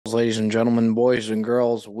Ladies and gentlemen, boys and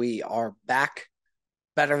girls, we are back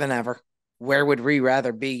better than ever. Where would we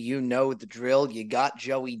rather be? You know the drill. You got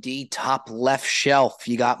Joey D, top left shelf.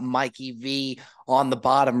 You got Mikey V on the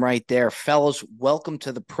bottom right there. Fellas, welcome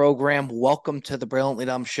to the program. Welcome to the Brilliantly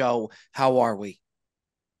Dumb Show. How are we?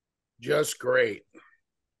 Just great.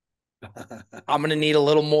 I'm going to need a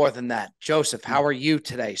little more than that. Joseph, how are you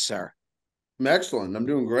today, sir? I'm excellent. I'm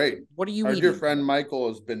doing great. What are you Our eating? dear friend Michael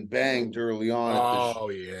has been banged early on at this. Oh,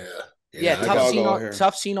 yeah. Yeah,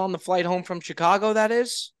 tough scene on the flight home from Chicago, that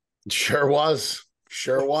is. Sure was.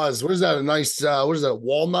 What is that? A nice, what is that, a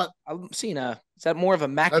walnut? I'm seeing is that more of a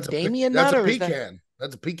macadamia nut? That's a pecan.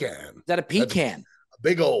 That's a pecan. Is that a pecan? A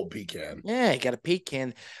big old pecan. Yeah, you got a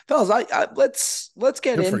pecan. Fellas, let's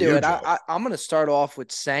get into it. I'm going to start off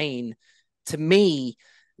with saying, to me,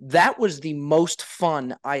 that was the most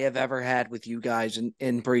fun I have ever had with you guys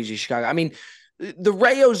in Breezy Chicago. I mean, the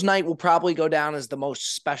Rayo's night will probably go down as the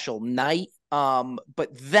most special night. But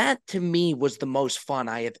that to me was the most fun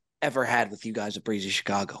I have ever had with you guys at Breezy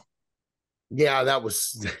Chicago. Yeah, that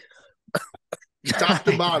was top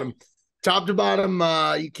to bottom. Top to bottom,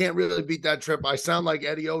 you can't really beat that trip. I sound like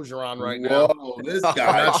Eddie Ogeron right now. Whoa, this guy.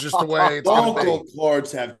 That's just the way it's going to be. Local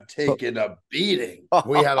courts have taken a beating.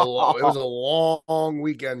 We had it was a long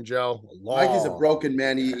weekend, Joe. Mike is a broken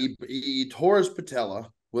man. He tore his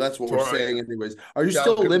patella. Well, that's what we're saying anyways. Are you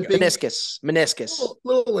still limping? Meniscus.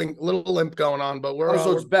 Little limp going on, but we're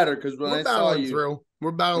so it's better because when I saw you through.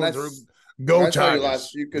 We're battling through. Go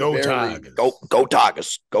Tigers. Go Tigers. Go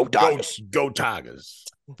Tigers. Go Tigers. Go Tigers.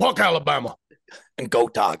 Fuck Alabama. And go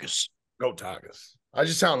Tigers. Go Tigers. I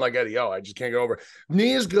just sound like Eddie O. I just can't get over it.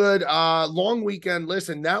 Knee is good. Long weekend.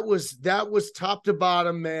 Listen, that was top to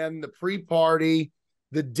bottom, man. The pre-party,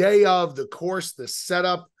 the day of, the course, the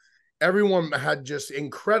setup. Everyone had just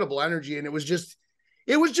incredible energy, and it was just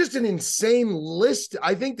an insane list.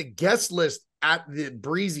 I think the guest list at the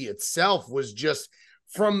Breezy itself was just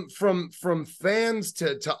from fans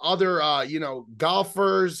to other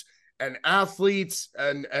golfers and athletes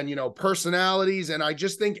and personalities, and I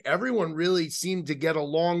just think everyone really seemed to get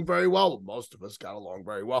along very well. Most of us got along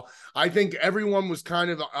very well. I think everyone was kind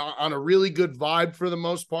of on a really good vibe for the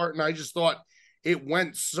most part, and I just thought it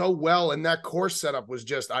went so well, and that course setup was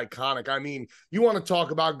just iconic. I mean, you want to talk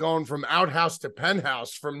about going from outhouse to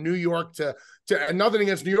penthouse, from New York to and nothing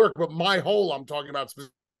against New York, but my hole I'm talking about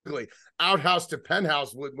specifically, outhouse to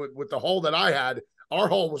penthouse with the hole that I had. Our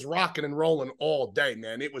hole was rocking and rolling all day,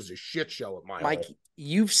 man. It was a shit show at my Mike, hole.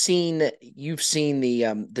 you've seen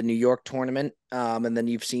the New York tournament, and then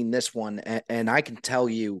you've seen this one, and I can tell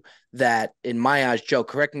you that in my eyes, Joe,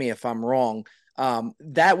 correct me if I'm wrong,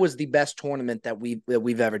 that was the best tournament that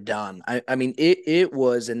we've ever done. I mean, it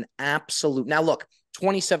was an absolute. Now look,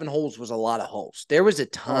 27 holes was a lot of holes. There was a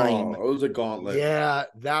time. Oh, it was a gauntlet. Yeah,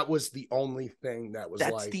 that was the only thing that was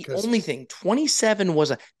That's the only thing. 27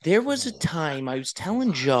 was there was a time I was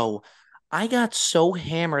telling Joe, I got so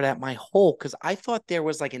hammered at my hole because I thought there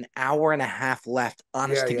was like an hour and a half left.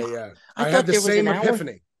 Honest to God. Yeah. I had the same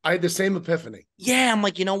epiphany. I had the same epiphany. Yeah, I'm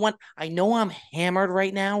like, you know what? I know I'm hammered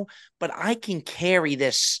right now, but I can carry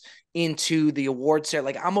this into the awards there.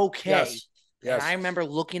 Like, I'm okay. Yes. And I remember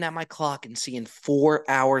looking at my clock and seeing 4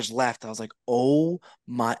 hours left. I was like, oh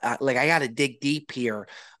my, like I got to dig deep here.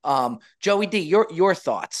 Joey D, your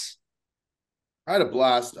thoughts. I had a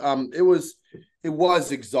blast. It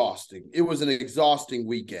was exhausting. It was an exhausting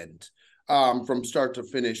weekend. From start to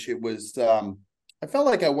finish. It was, I felt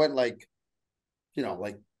like I went like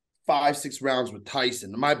 5-6 rounds with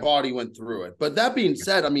Tyson. My body went through it. But that being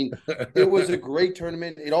said, I mean, it was a great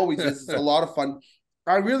tournament. It always is. It's a lot of fun.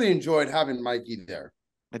 I really enjoyed having Mikey there.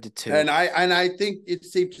 I did too. And I think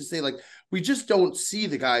it's safe to say, like, we just don't see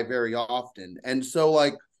the guy very often. And so,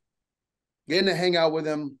 like, getting to hang out with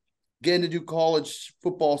him, getting to do college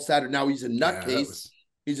football Saturday. Now he's a nutcase.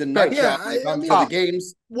 He's a nut job when it comes to the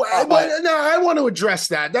games. I want to address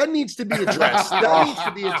that. That needs to be addressed.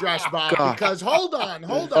 Bob, because hold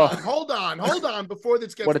on before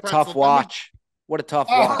this gets What a tough watch. What a tough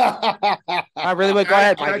watch. I really would. Go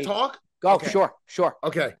ahead, Mikey. Can I talk? Go. Okay. Sure.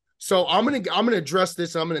 Okay. So I'm gonna address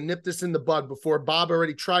this. I'm gonna nip this in the bud before Bob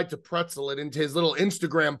already tried to pretzel it into his little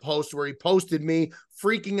Instagram post where he posted me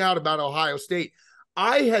freaking out about Ohio State.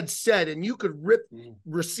 I had said, and you could rip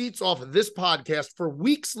receipts off of this podcast for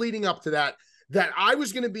weeks leading up to that I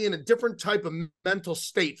was going to be in a different type of mental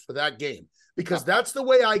state for that game, because that's the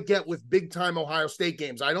way I get with big time Ohio State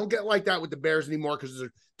games. I don't get like that with the Bears anymore because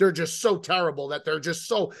they're just so terrible that they're just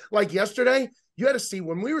so, like yesterday. You had to see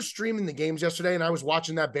when we were streaming the games yesterday and I was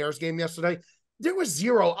watching that Bears game yesterday,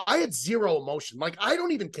 I had zero emotion. Like, I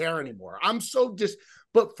don't even care anymore. I'm so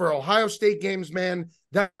But for Ohio State games, man,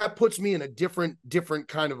 that puts me in a different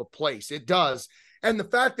kind of a place. It does. And the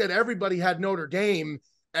fact that everybody had Notre Dame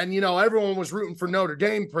and, everyone was rooting for Notre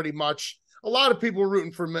Dame pretty much. A lot of people were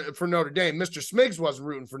rooting for Notre Dame. Mr. Smiggs wasn't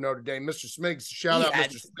rooting for Notre Dame. Mr. Smiggs, shout out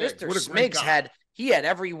Mr. Smiggs. Mr. Smiggs he had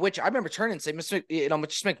every which. I remember turning and saying, Mr.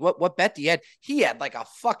 Smiggs, what bet do you had? He had like a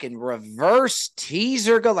fucking reverse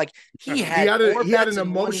teaser go. Like he had an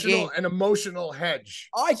emotional hedge.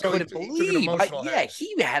 I couldn't believe.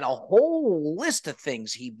 He had a whole list of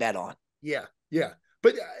things he bet on. Yeah.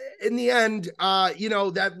 But in the end,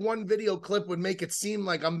 that one video clip would make it seem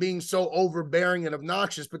like I'm being so overbearing and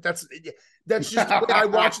obnoxious, but that's just the way I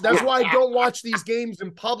watch. That's why I don't watch these games in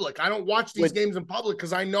public. I don't watch these games in public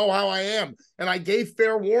because I know how I am. And I gave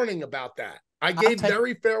fair warning about that. I gave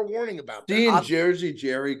very fair warning about that. Seeing Jersey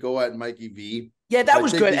Jerry go at Mikey V. Yeah, that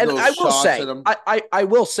was good. And I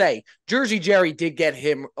will say, Jersey Jerry did get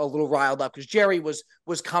him a little riled up because Jerry was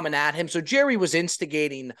coming at him. So Jerry was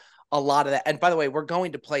instigating a lot of that. And by the way, we're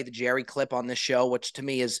going to play the Jerry clip on this show, which to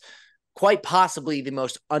me is quite possibly the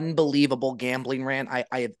most unbelievable gambling rant I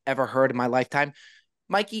have ever heard in my lifetime.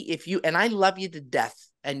 Mikey, and I love you to death,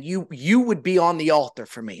 and you would be on the altar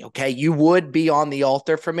for me, okay? You would be on the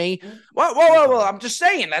altar for me. Well, I'm just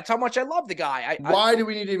saying that's how much I love the guy. Why do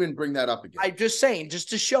we need to even bring that up again? I'm just saying, just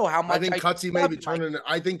to show how much I think Cutsy may be turning.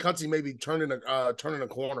 I think Cutsy may be turning a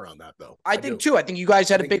corner on that, though. I think too. I think you guys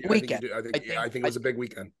had a big weekend. I think it was a big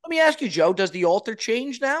weekend. Let me ask you, Joe, does the altar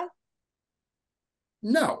change now?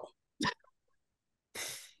 No.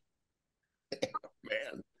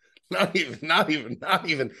 Man. Not even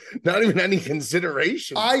any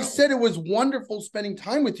consideration. I said it was wonderful spending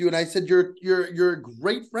time with you, and I said you're a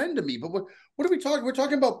great friend to me. But what are we talking? We're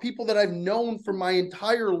talking about people that I've known for my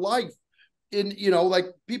entire life, like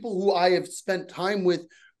people who I have spent time with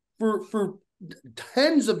for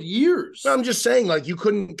tens of years. I'm just saying, like, you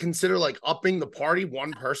couldn't consider like upping the party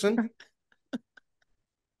one person.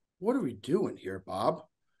 What are we doing here, Bob?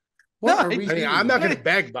 I'm not going to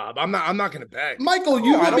beg, Bob. I'm not going to beg. Michael,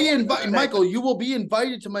 you will be invited. Michael, you will be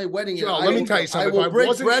invited to my wedding. Joe, let me tell you something. I will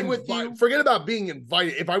break bread with you. Forget about being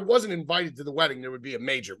invited. If I wasn't invited to the wedding,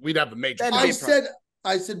 we'd have a major. I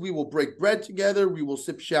said we will break bread together. We will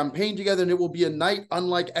sip champagne together, and it will be a night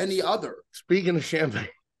unlike any other. Speaking of champagne.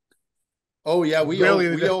 Oh yeah, we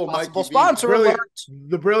owe Mikey sponsor alert.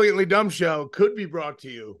 The Brilliantly Dumb Show could be brought to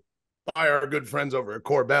you by our good friends over at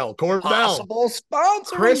Corbell. Possible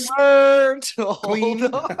sponsor alert. Clean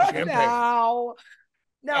champagne. Now,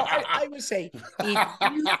 I would say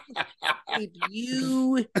if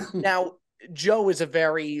you now, Joe is a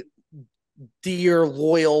very dear,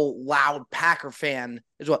 loyal, loud Packer fan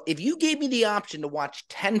as well. If you gave me the option to watch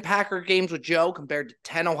 10 Packer games with Joe compared to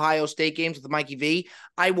 10 Ohio State games with Mikey V,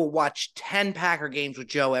 I will watch 10 Packer games with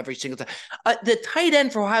Joe every single time. The tight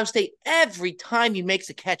end for Ohio State, every time he makes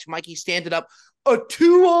a catch, Mikey standing up, a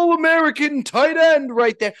 2 All-American tight end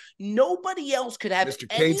right there. Nobody else could have Mr.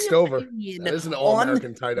 Kate Stover. That is an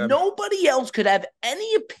All-American tight end. Nobody else could have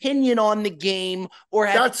any opinion on the game or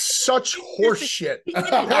have. That's such horseshit.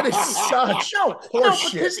 That is such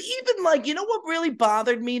horseshit. Because even what really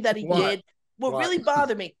bothered me that he did? What really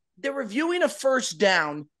bothered me? They're reviewing a first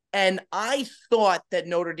down. And I thought that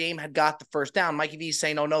Notre Dame had got the first down. Mikey V is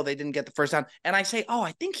saying, oh, no, they didn't get the first down. And I say,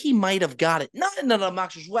 I think he might have got it. Not in an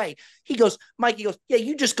obnoxious way. Mikey goes, yeah,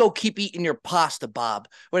 you just go keep eating your pasta, Bob.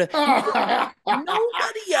 Nobody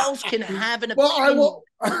else can have an opinion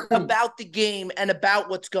about the game and about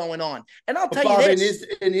what's going on. And I'll tell you this.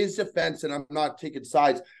 In his defense, and I'm not taking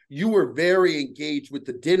sides, you were very engaged with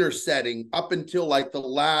the dinner setting up until like the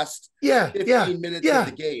last 15 minutes of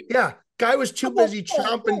the game. Yeah. Guy was too busy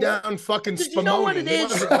chomping down fucking Spumoni. You know what it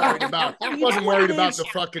is? He wasn't worried about the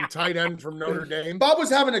fucking tight end from Notre Dame. Bob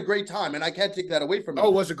was having a great time, and I can't take that away from him. Oh,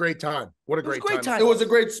 it was a great time. What a great time. It was a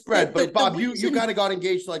great spread. But Bob, you kind of got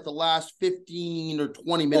engaged like the last 15 or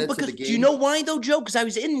 20 minutes of the game. Do you know why, though, Joe? Because I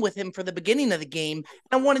was in with him for the beginning of the game,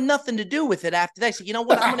 and I wanted nothing to do with it after that. So you know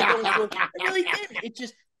what? I'm going to go into it. I really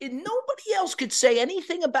did. Nobody else could say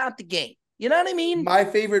anything about the game. You know what I mean? My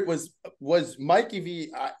favorite was Mikey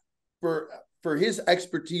V. For his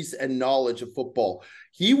expertise and knowledge of football.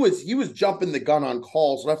 He was jumping the gun on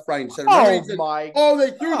calls left, right, and center. They threw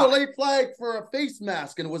the late flag for a face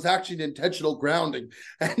mask, and it was actually an intentional grounding,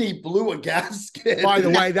 and he blew a gasket. By the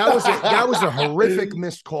way, that was a horrific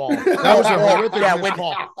missed call. That was a horrific missed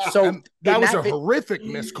call. So that was a horrific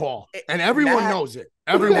missed call, and everyone knows it.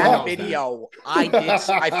 Everyone knows that video,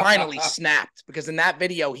 I finally snapped because in that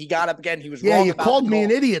video he got up again. He was wrong. Yeah, you called me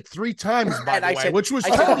an idiot 3 times, by the way, which was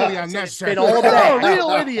totally unnecessary. All day. You're a real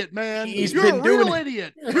idiot, man. You're a real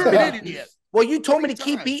idiot. You're an idiot. Well, you told me to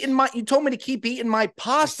keep eating my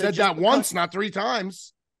pasta. I said that once, not 3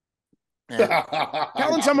 times.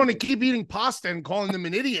 Telling someone to keep eating pasta and calling them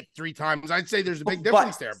an idiot 3 times, I'd say there's a big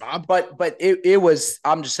difference there, Bob. But it was,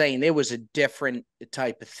 I'm just saying, it was a different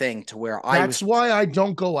type of thing to where that's why I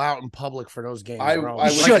don't go out in public for those games. I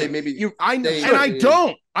would say maybe I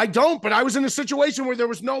don't, but I was in a situation where there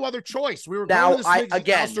was no other choice. We were going to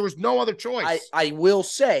the house, there was no other choice. I will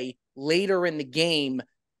say later in the game,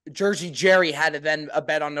 Jersey Jerry had to then a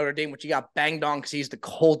bet on Notre Dame, which he got banged on because he's the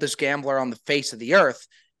coldest gambler on the face of the earth.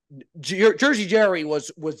 Jersey Jerry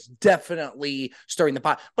was definitely stirring the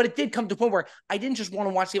pot, but it did come to a point where I didn't just want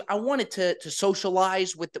to watch the game. I wanted to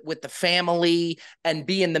socialize with the family and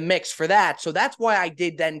be in the mix for that. So that's why I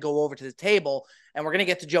did then go over to the table, and we're going to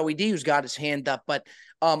get to Joey D, who's got his hand up, but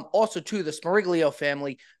also to the Smoriglio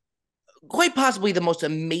family, quite possibly the most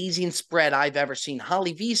amazing spread I've ever seen.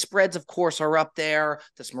 Holly V spreads, of course, are up there.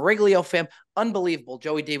 The Smoriglio fam, unbelievable.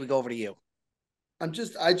 Joey D, we go over to you. I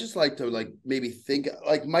just like to maybe think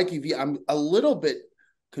like Mikey V. I'm a little bit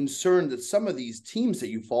concerned that some of these teams that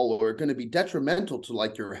you follow are going to be detrimental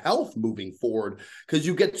to your health moving forward because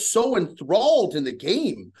you get so enthralled in the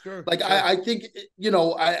game. Sure. I think,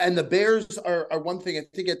 and the Bears are one thing. I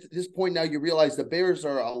think at this point now you realize the Bears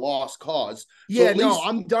are a lost cause. Yeah,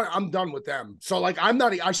 I'm done. I'm done with them. So I'm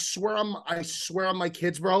not, I swear on my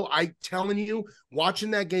kids, bro. I telling you,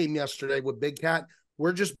 watching that game yesterday with Big Cat,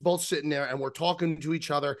 we're just both sitting there and we're talking to each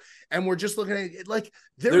other and we're just looking at it like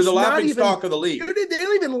they're the laughing stock of the league. They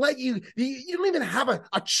don't even let you don't even have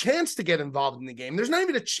a chance to get involved in the game. There's not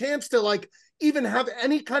even a chance to even have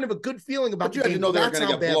any kind of a good feeling about the game. You had to know they were going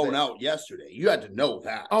to get blown out yesterday. You had to know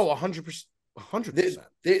that. Oh, 100%. 100%.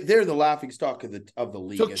 They're the laughing stock of the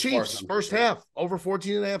league. Took Chiefs first half over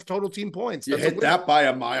 14.5 total team points. You hit that by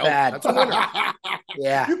a mile. That's a winner.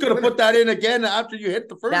 Yeah, you could have put that in again after you hit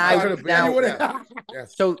the first.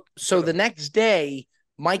 So the next day,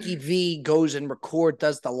 Mikey V does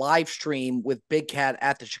the live stream with Big Cat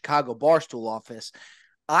at the Chicago Barstool office.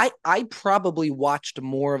 I probably watched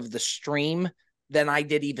more of the stream than I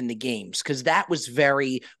did even the games because that was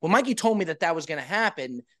when Mikey told me that was going to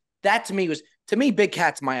happen. That to me, Big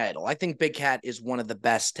Cat's my idol. I think Big Cat is one of the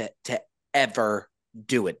best to ever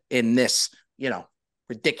do it in this,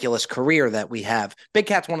 ridiculous career that we have. Big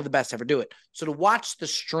Cat's one of the best to ever do it. So to watch the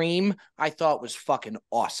stream, I thought was fucking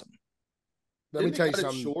awesome. Let me tell you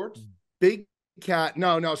something. Short? Big Cat,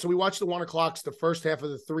 no. So we watched the 1 o'clocks, the first half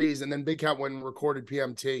of the threes, and then Big Cat went and recorded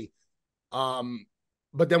PMT.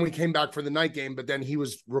 But then we came back for the night game, but then he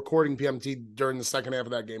was recording PMT during the second half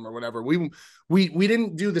of that game or whatever. We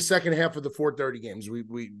didn't do the second half of the 4:30 games.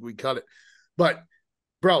 We cut it. But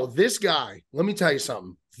bro, this guy, let me tell you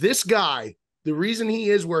something. This guy, the reason he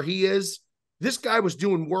is where he is, this guy was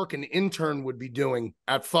doing work an intern would be doing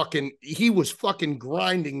he was fucking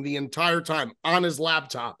grinding the entire time on his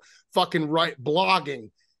laptop, blogging.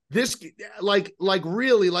 This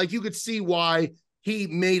really, you could see why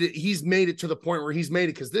he's made it to the point where he's made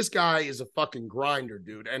it because this guy is a fucking grinder,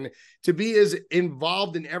 dude. And to be as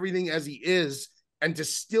involved in everything as he is and to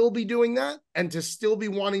still be doing that and to still be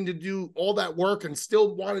wanting to do all that work and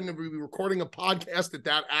still wanting to be recording a podcast at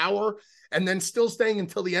that hour and then still staying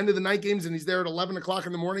until the end of the night games and he's there at 11 o'clock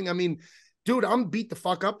in the morning. I mean, dude, I'm beat the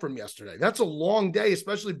fuck up from yesterday. That's a long day,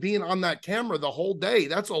 especially being on that camera the whole day.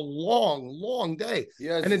 That's a long, long day.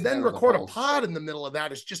 Yeah, and then record a pod in the middle of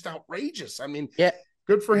that is just outrageous. I mean, yeah,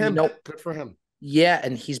 good for him. Good for him. Yeah,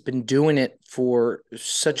 and he's been doing it for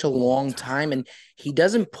such a long time, and he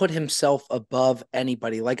doesn't put himself above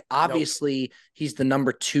anybody. Obviously, he's the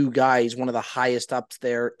number 2 guy. He's one of the highest ups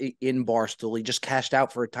there in Barstool. He just cashed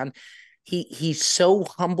out for a ton. He's so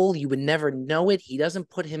humble, you would never know it. He doesn't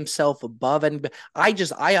put himself above anybody. I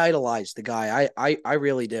idolize the guy. I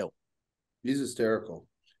really do. He's hysterical.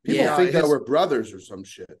 People think that we're brothers or some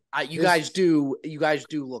shit. You guys do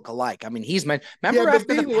look alike. I mean, he's meant. Remember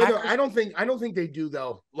after the Packers? I don't think they do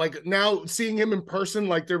though. Now seeing him in person,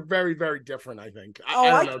 they're very, very different. I think.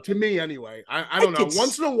 I don't know. To me, anyway. I don't know.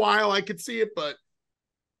 Once in a while, I could see it, but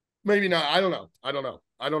maybe not. I don't know.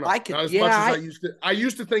 Not as much as I used to. I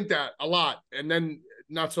used to think that a lot, and then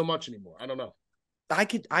not so much anymore. I don't know. I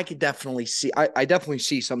could definitely see. I definitely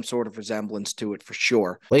see some sort of resemblance to it for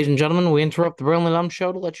sure. Ladies and gentlemen, we interrupt the Brilliantly Dumb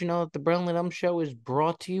Show to let you know that the Brilliantly Dumb Show is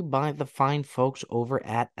brought to you by the fine folks over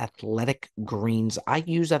at Athletic Greens. I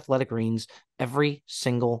use Athletic Greens every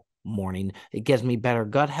single morning. It gives me better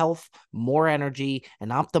gut health, more energy, an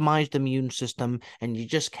optimized immune system, and you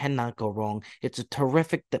just cannot go wrong. It's a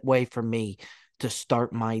terrific way for me to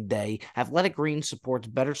start my day. Athletic Greens supports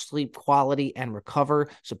better sleep quality and recover,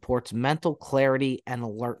 supports mental clarity and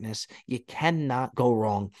alertness. You cannot go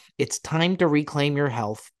wrong. It's time to reclaim your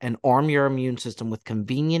health and arm your immune system with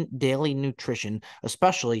convenient daily nutrition,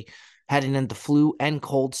 especially heading into flu and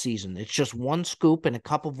cold season. It's just one scoop in a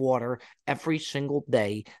cup of water every single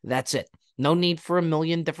day. That's it. No need for a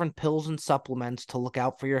million different pills and supplements to look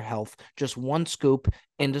out for your health. Just one scoop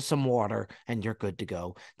into some water and you're good to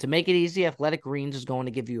go. To make it easy, Athletic Greens is going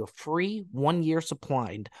to give you a free 1-year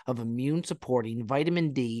supply of immune supporting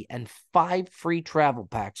vitamin D and 5 free travel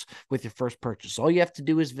packs with your first purchase. All you have to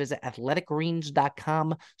do is visit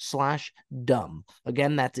athleticgreens.com/dumb.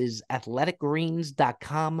 Again, that is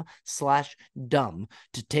athleticgreens.com/dumb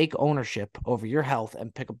to take ownership over your health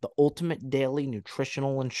and pick up the ultimate daily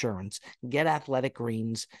nutritional insurance. Get Athletic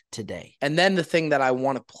Greens today. And then the thing that I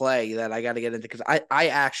want to play that I got to get into, because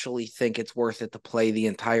I actually think it's worth it to play the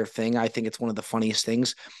entire thing. I think it's one of the funniest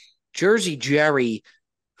things. Jersey Jerry,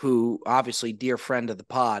 who obviously dear friend of the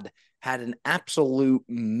pod, had an absolute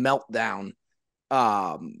meltdown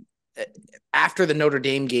after the Notre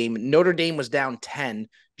Dame game. Notre Dame was down 10.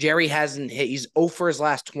 Jerry hasn't hit. He's 0 for his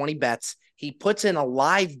last 20 bets. He puts in a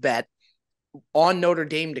live bet on Notre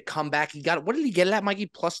Dame to come back. He got, what did he get it at, Mikey?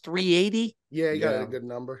 Plus 380? Yeah, he got a good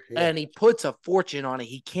number. Yeah. And he puts a fortune on it.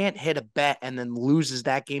 He can't hit a bet and then loses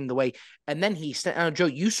that game the way. And then Joe,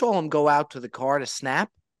 you saw him go out to the car to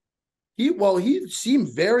snap. He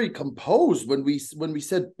seemed very composed when we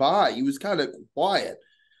said bye. He was kind of quiet.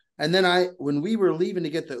 And then when we were leaving to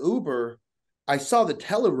get the Uber, I saw the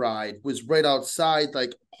Telluride was right outside,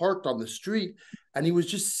 like parked on the street, and he was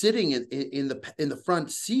just sitting in the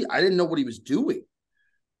front seat. I didn't know what he was doing.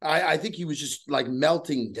 I think he was just like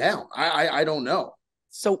melting down. I don't know.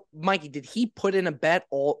 So, Mikey, did he put in a bet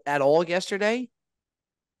at all yesterday?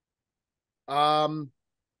 I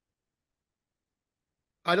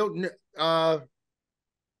don't know. I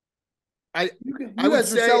would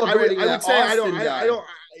say I don't.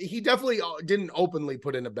 He definitely didn't openly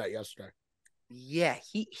put in a bet yesterday. Yeah,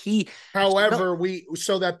 he. However,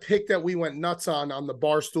 so that pick that we went nuts on the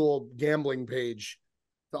Barstool gambling page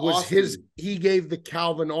was Austin. He gave the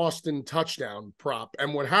Calvin Austin touchdown prop,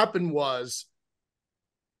 and what happened was,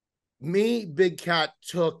 Big Cat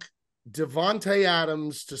took Devontae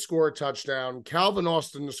Adams to score a touchdown, Calvin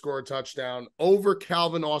Austin to score a touchdown, over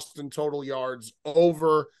Calvin Austin total yards,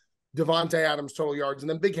 over Devontae Adams total yards, and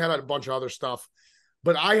then Big Cat had a bunch of other stuff.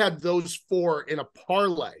 But I had those 4 in a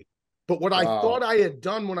parlay. But what I thought I had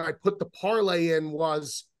done when I put the parlay in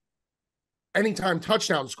was anytime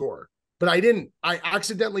touchdown score. But I didn't. I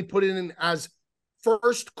accidentally put it in as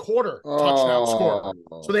first quarter touchdown score.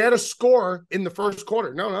 So they had a score in the first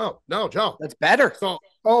quarter. No, Joe. That's better. So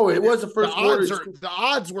it was the first quarter. The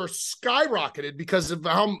odds were skyrocketed because of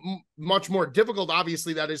how much more difficult,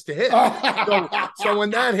 obviously, that is to hit. so when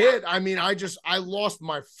that hit, I mean, I lost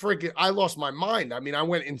my mind. I mean, I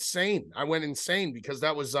went insane. Because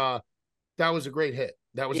that was a great hit.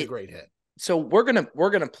 That was a great hit. So we're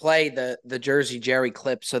gonna play the Jersey Jerry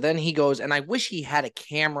clip. So then he goes, and I wish he had a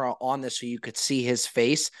camera on this so you could see his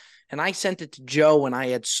face. And I sent it to Joe and I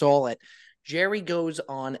had saw it. Jerry goes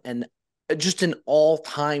on just an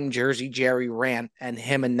all-time Jersey Jerry rant, and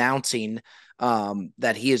him announcing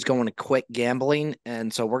that he is going to quit gambling.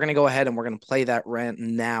 And so we're going to go ahead and we're going to play that rant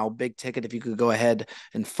now. Big Ticket, if you could go ahead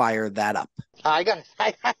and fire that up. I gotta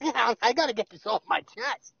get this off my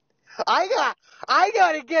chest. I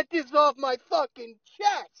gotta get this off my fucking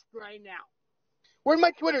chest right now. Where'd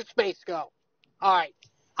my Twitter space go? All right.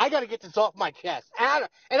 I gotta get this off my chest. And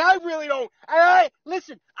I really don't,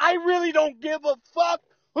 listen, I really don't give a fuck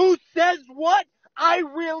who says what. I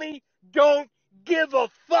really don't give a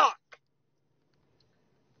fuck.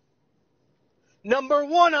 Number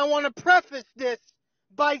one, I want to preface this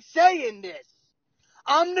by saying this.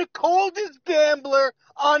 I'm the coldest gambler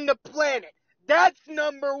on the planet. That's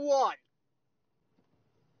number one.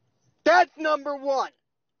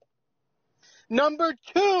 Number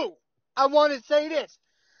two, I want to say this.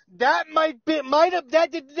 That's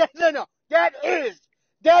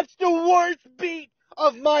the worst beat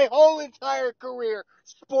of my whole entire career,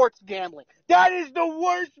 sports gambling. That is the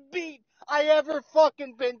worst beat I ever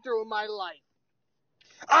fucking been through in my life.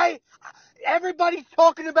 Everybody's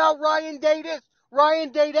talking about Ryan Day this,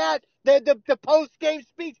 Ryan Day that, the post-game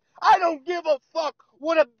speech. I don't give a fuck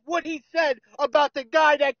what he said about the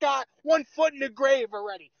guy that got 1 foot in the grave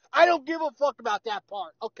already. I don't give a fuck about that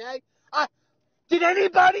part, okay? Did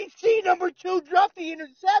anybody see number 2 drop the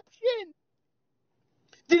interception?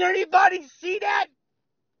 Did anybody see that?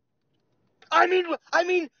 I mean,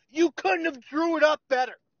 you couldn't have drew it up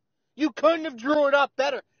better.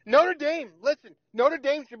 Notre Dame, listen, Notre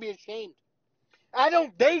Dame should be ashamed.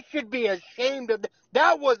 They should be ashamed of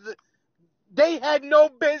that. They had no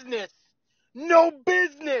business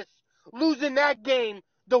losing that game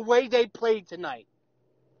the way they played tonight.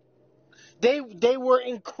 They were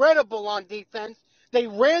incredible on defense. They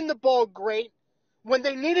ran the ball great. When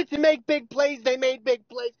they needed to make big plays, they made big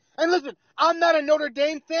plays. And listen, I'm not a Notre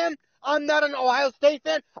Dame fan. I'm not an Ohio State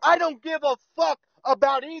fan. I don't give a fuck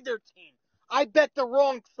about either team. I bet the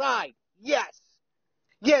wrong side. Yes.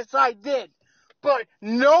 Yes, I did. But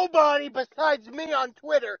nobody besides me on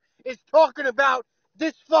Twitter is talking about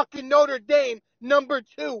this fucking Notre Dame number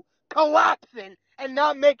 2 collapsing and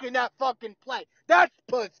not making that fucking play. That's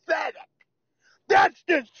pathetic. That's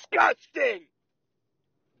disgusting.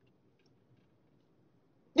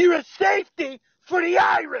 You're a safety for the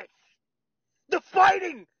Irish. The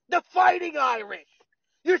fighting Irish.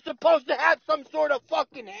 You're supposed to have some sort of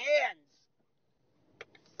fucking hands.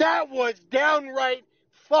 That was downright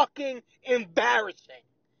fucking embarrassing.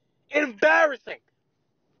 Embarrassing.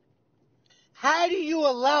 How do you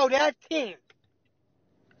allow that team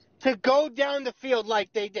to go down the field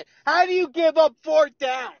like they did? How do you give up 4th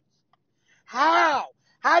downs? How?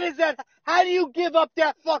 How do you give up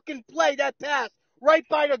that fucking play, that pass, right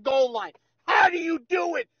by the goal line? How do you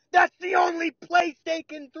do it? That's the only place they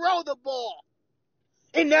can throw the ball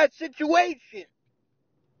in that situation.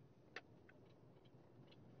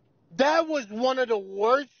 That was one of the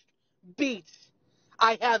worst beats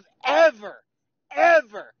I have ever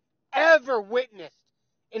witnessed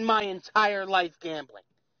in my entire life gambling.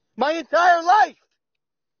 My entire life.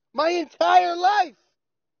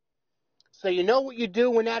 So you know what you do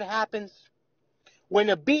when that happens? When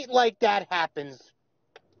a beat like that happens,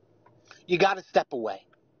 you got to step away.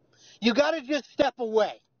 You got to just step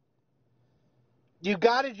away. You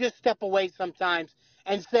got to just step away sometimes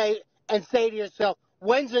and say to yourself,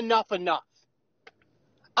 when's enough enough?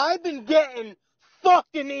 I've been getting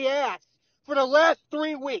fucked in the ass for the last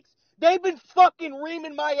 3 weeks. They've been fucking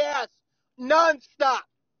reaming my ass nonstop.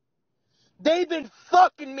 They've been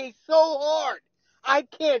fucking me so hard, I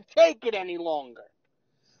can't take it any longer.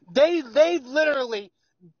 They've literally,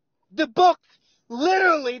 the books,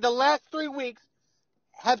 literally the last 3 weeks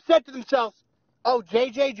have said to themselves, oh,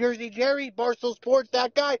 JJ, Jersey Jerry, Barstool Sports,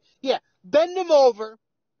 that guy, yeah, bend him over,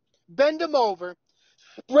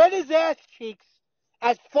 spread his ass cheeks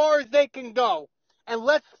as far as they can go, and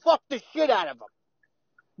let's fuck the shit out of him.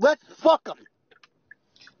 Let's fuck him.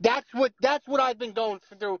 That's what I've been going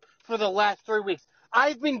through for the last 3 weeks.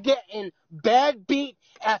 I've been getting bad beat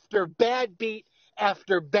after bad beat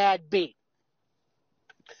after bad beat.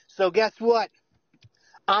 So guess what?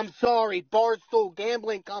 I'm sorry, Barstool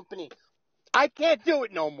Gambling Company. I can't do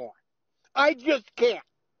it no more. I just can't.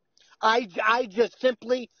 I just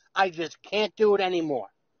can't do it anymore.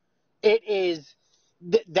 It is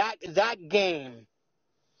that game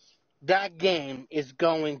is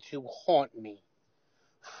going to haunt me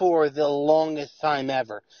for the longest time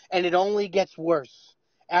ever. And it only gets worse.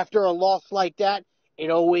 After a loss like that,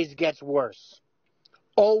 it always gets worse.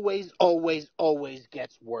 Always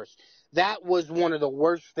gets worse. That was one of the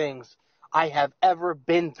worst things I have ever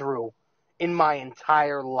been through in my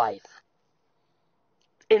entire life.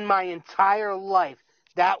 In my entire life,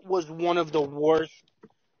 that was one of the worst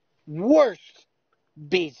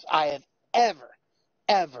beats I have ever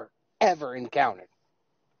encountered.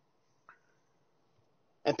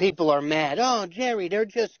 And people are mad. Oh, Jerry, they're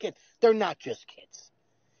just kids. They're not just kids.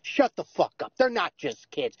 Shut the fuck up. They're not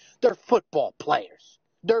just kids. They're football players.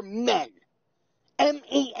 They're men.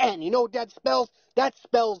 M-E-N. You know what that spells? That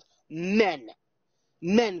spells men.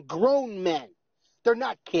 Men. Grown men. They're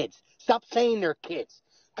not kids. Stop saying they're kids.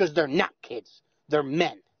 Because they're not kids. They're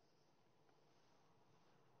men.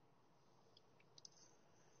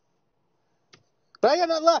 But I got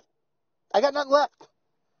nothing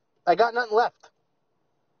left.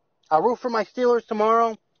 I'll root for my Steelers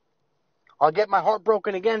tomorrow. I'll get my heart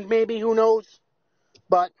broken again, maybe, who knows?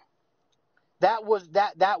 But that was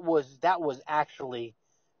actually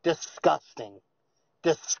disgusting.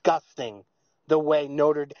 Disgusting the way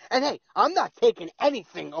Notre Dame. And hey, I'm not taking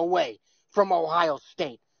anything away from Ohio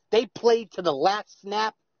State. They played to the last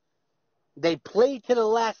snap. They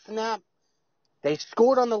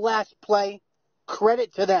scored on the last play.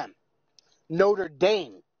 Credit to them. Notre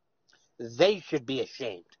Dame, they should be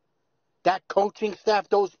ashamed. That coaching staff,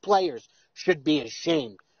 those players, should be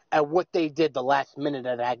ashamed at what they did the last minute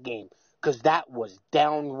of that game. Because that was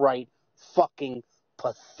downright fucking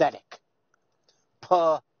pathetic.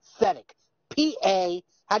 Pathetic. P-A,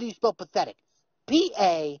 how do you spell pathetic?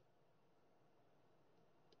 P-A-T-H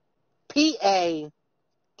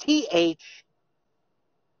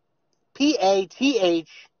Pathetic.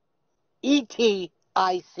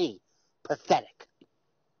 Pathetic.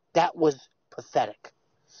 That was pathetic.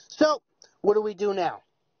 So, what do we do now?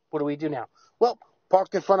 Well,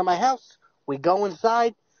 parked in front of my house. We go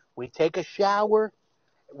inside. We take a shower.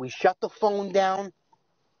 We shut the phone down.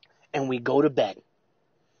 And we go to bed.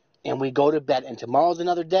 And tomorrow's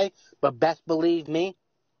another day. But best believe me,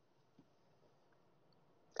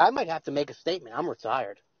 I might have to make a statement. I'm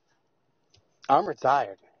retired. I'm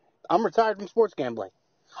retired from sports gambling.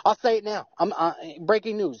 I'll say it now. I'm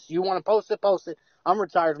breaking news. You want to post it, post it. I'm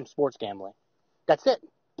retired from sports gambling. That's it.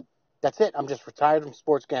 I'm just retired from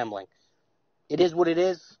sports gambling. It is what it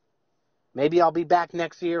is. Maybe I'll be back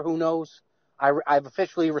next year. Who knows? I've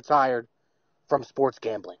officially retired from sports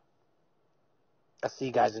gambling. I'll see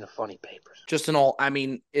you guys in the funny papers. Just in all, I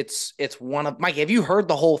mean, it's one of Mike. Have you heard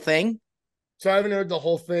the whole thing? So I haven't heard the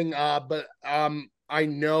whole thing, but I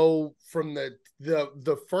know from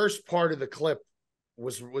the first part of the clip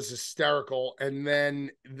was hysterical, and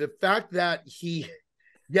then the fact that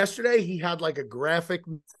yesterday he had like a graphic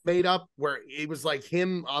made up where it was like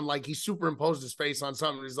him on like he superimposed his face on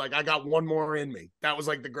something. He's like, I got one more in me. That was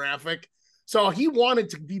like the graphic. So he wanted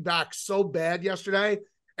to be back so bad yesterday,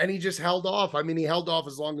 and he just held off. I mean, he held off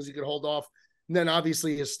as long as he could hold off. And then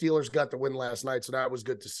obviously his Steelers got the win last night, so that was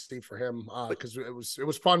good to see for him because it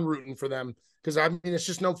was fun rooting for them. Because I mean, it's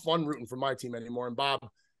just no fun rooting for my team anymore. And Bob,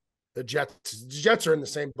 the Jets are in the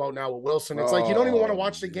same boat now with Wilson. It's like you don't even want to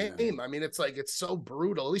watch the game. I mean, it's like it's so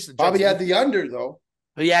brutal. At least the Jets Bobby had the under though.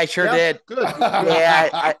 Yeah, I sure did. Good.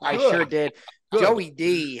 Yeah, I Good. sure did. Good. Joey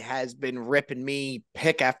D has been ripping me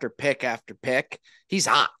pick after pick after pick. He's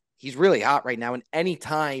hot. He's really hot right now. And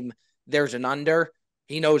anytime there's an under,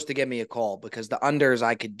 he knows to give me a call because the unders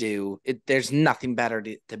I could do it. There's nothing better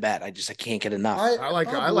to bet. I can't get enough. I like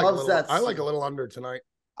a little under tonight.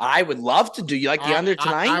 I would love to do. You like the under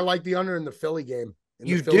tonight? I like the under in the Philly game.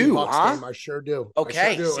 You do, huh? Game. I sure do.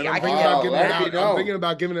 Okay. I'm thinking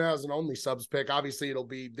about giving it out as an only subs pick. Obviously,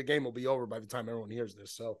 the game will be over by the time everyone hears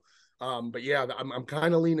this. So, but yeah, I'm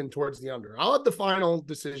kind of leaning towards the under. I'll have the final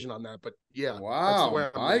decision on that. But yeah, wow,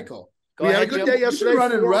 Michael, we had a good day yesterday.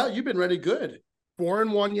 You've been running good.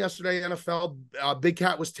 4-1 yesterday, NFL. Big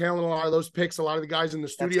Cat was tailing a lot of those picks. A lot of the guys in the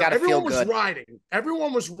studio. Everyone was riding.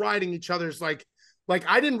 Everyone was riding each other's like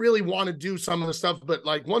I didn't really want to do some of the stuff, but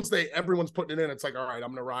like once everyone's putting it in, it's like, all right,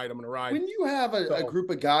 I'm gonna ride. When you have a group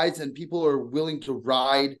of guys and people are willing to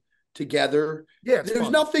ride together, there's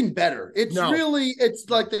fun. Nothing better. It's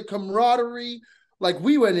like the camaraderie. Like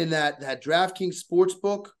we went in that DraftKings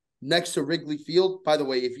Sportsbook next to Wrigley Field. By the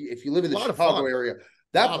way, if you live in the Chicago area,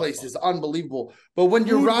 that place is unbelievable. But when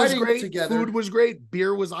you're riding together, food was great.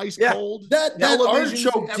 Beer was ice cold. That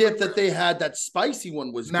artichoke dip that they had, that spicy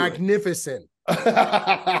one was magnificent.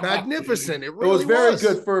 Magnificent. It really was very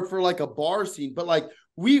good for like a bar scene. But like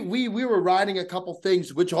we were riding a couple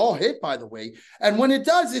things, which all hit, by the way. And when it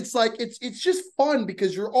does, it's like it's just fun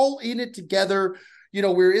because you're all in it together. You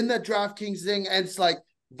know, we're in that DraftKings thing, and it's like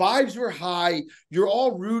vibes were high. You're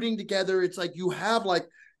all rooting together. It's like you have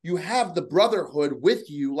the brotherhood with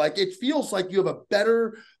you. Like it feels like you have a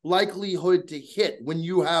better likelihood to hit when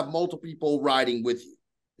you have multiple people riding with you.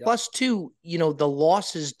 Plus, too, the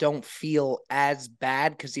losses don't feel as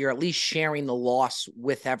bad because you're at least sharing the loss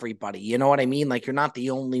with everybody. You know what I mean? Like you're not the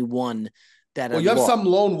only one that. Well, you have some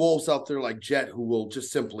lone wolves out there like Jet who will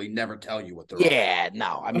just simply never tell you what they're. Yeah,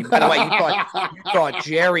 no. I mean, by the way, you thought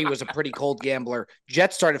Jerry was a pretty cold gambler.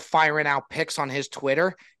 Jet started firing out picks on his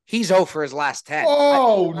Twitter. He's 0 for his last 10.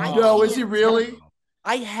 Oh, no. Is he really?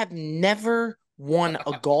 I have never won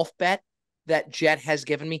a golf bet that Jet has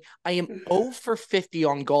given me. I am 0 for 50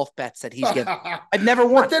 on golf bets that he's given. I've never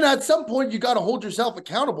won. But then at some point, you got to hold yourself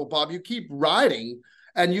accountable, Bob. You keep riding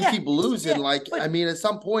and you keep losing. At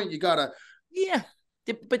some point, you got to. Yeah.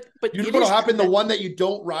 But you know what'll happen? The one that you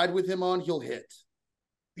don't ride with him on, he'll hit.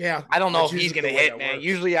 Yeah, I don't know if he's going to hit, man.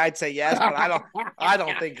 Usually I'd say yes, but I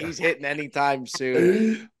don't think he's hitting anytime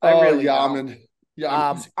soon. Yaman.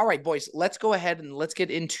 All right, boys, let's go ahead and let's get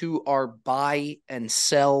into our buy and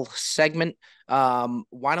sell segment.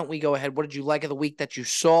 Why don't we go ahead? What did you like of the week that you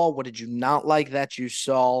saw? What did you not like that you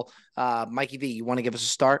saw? Mikey V, you want to give us a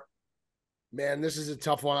start? Man, this is a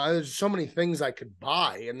tough one. There's so many things I could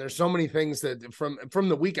buy, and there's so many things that from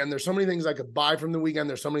the weekend. There's so many things I could buy from the weekend.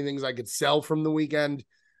 There's so many things I could sell from the weekend.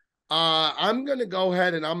 I'm gonna go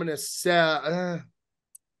ahead and I'm gonna sell.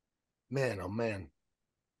 Man, oh man,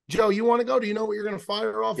 Joe, you want to go? Do you know what you're gonna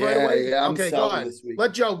fire off right away? Yeah, okay, go ahead.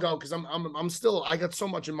 Let Joe go because I'm still. I got so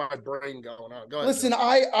much in my brain going on. Go ahead. Listen, Joe.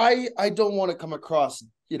 I don't want to come across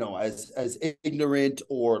as ignorant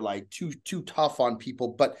or like too tough on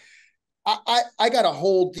people, but I got to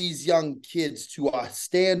hold these young kids to a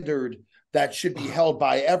standard that should be held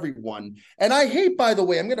by everyone. And I hate, by the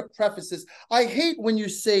way, I'm going to preface this. I hate when you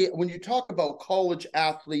talk about college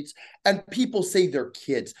athletes and people say they're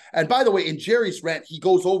kids. And by the way, in Jerry's rant, he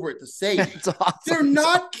goes over it to say awesome. They're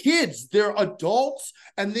not kids. They're adults,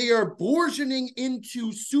 and they are bourgeoning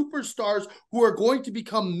into superstars who are going to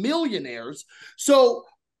become millionaires. So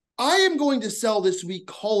I am going to sell this week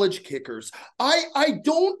college kickers. I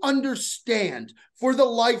don't understand for the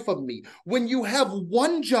life of me, when you have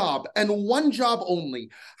one job and one job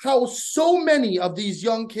only, how so many of these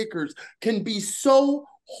young kickers can be so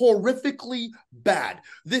horrifically bad.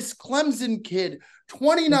 This Clemson kid,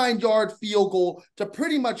 29-yard field goal to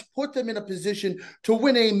pretty much put them in a position to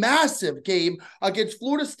win a massive game against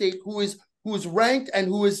Florida State, who is ranked and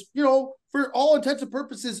who is, for all intents and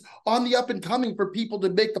purposes, on the up and coming for people to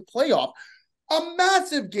make the playoff. A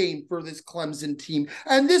massive game for this Clemson team.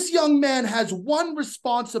 And this young man has one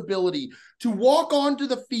responsibility: to walk onto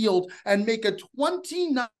the field and make a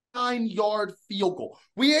 29-yard field goal.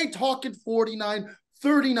 We ain't talking 49,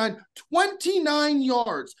 39, 29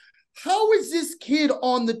 yards. How is this kid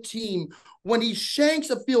on the team when he shanks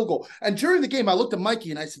a field goal? And during the game, I looked at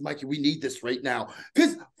Mikey and I said, Mikey, we need this right now.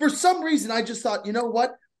 Because for some reason, I just thought, you know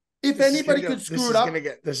what? If anybody could screw it up,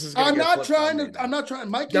 I'm not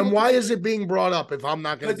trying. Mikey, then why is it being brought up if I'm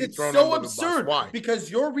not going to be thrown so under absurd? the bus? Why?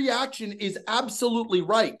 Because your reaction is absolutely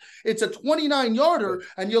right. It's a 29-yarder,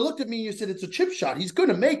 and you looked at me and you said it's a chip shot. He's going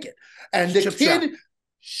to make it, and the kid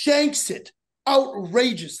shanks it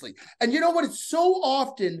outrageously. And you know what? It's so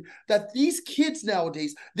often that these kids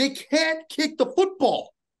nowadays, they can't kick the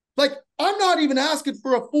football. Like, I'm not even asking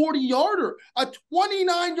for a 40-yarder, a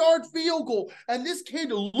 29-yard field goal, and this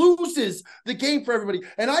kid loses the game for everybody.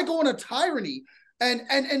 And I go on a tyranny, and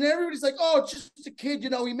everybody's like, oh, it's just a kid,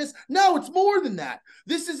 he missed. No, it's more than that.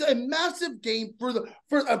 This is a massive game for the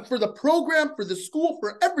program, for the school,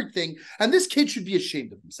 for everything. And this kid should be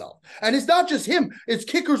ashamed of himself. And it's not just him; it's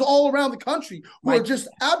kickers all around the country who are just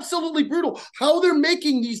absolutely brutal. How they're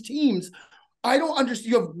making these teams, I don't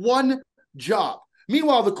understand. You have one job.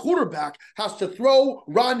 Meanwhile, the quarterback has to throw,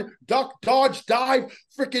 run, duck, dodge, dive,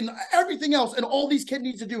 freaking everything else. And all these kids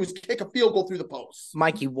need to do is kick a field goal through the post.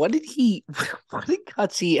 Mikey, what did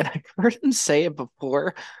Gutsy, and I've heard him say it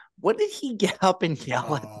before, what did he get up and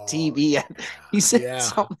yell at TV? He said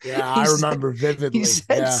something. Yeah, I remember vividly. He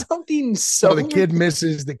said something so... the kid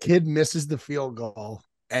misses the field goal.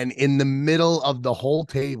 And in the middle of the whole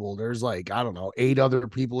table, there's 8 other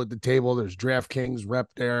people at the table. There's DraftKings rep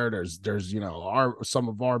there. There's some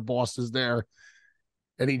of our bosses there.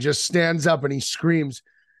 And he just stands up and he screams,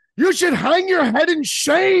 "You should hang your head in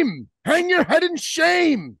shame. Hang your head in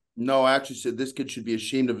shame." No, I actually said this kid should be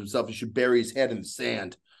ashamed of himself. He should bury his head in the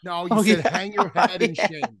sand. No, you said hang your head in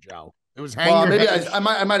shame, Joe. It was hang your head. I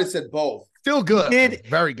might have said both. Still good.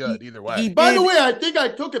 Very good either way. By the way, I think I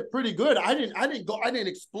took it pretty good. I didn't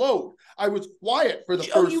explode. I was quiet for the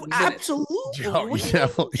first minute. Absolutely. Joe, you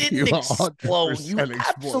didn't explode. You absolutely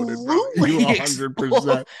exploded.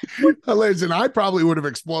 100%. Listen, I probably would have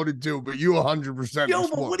exploded too, but you 100%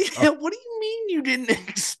 exploded. But what do you mean you didn't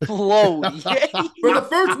explode? For the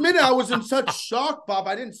first minute, I was in such shock, Bob.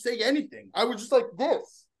 I didn't say anything. I was just like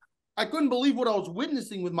this. I couldn't believe what I was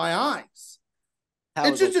witnessing with my eyes.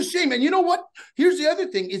 It's just a shame. And you know what? Here's the other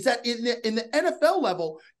thing, is that in the NFL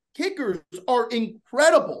level, kickers are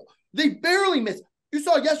incredible. They barely miss. You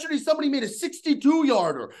saw yesterday somebody made a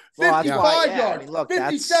 62-yarder, 55-yard,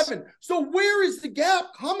 57. So where is the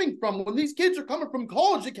gap coming from when these kids are coming from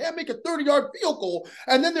college? They can't make a 30-yard field goal,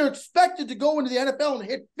 and then they're expected to go into the NFL and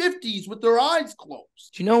hit 50s with their eyes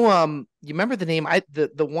closed. Do you know, you remember the name?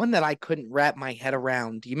 The one that I couldn't wrap my head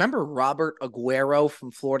around. Do you remember Robert Aguero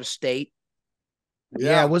from Florida State?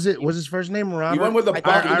 Yeah, was his first name Robert? He went with the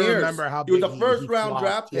Buccaneers. I remember how he was the first round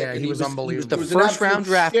draft pick. Yeah, he was unbelievable. He was the first round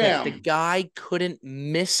draft pick. The guy couldn't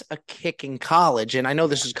miss a kick in college. And I know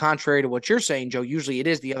this is contrary to what you're saying, Joe. Usually it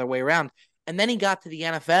is the other way around. And then he got to the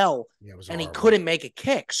NFL and he couldn't make a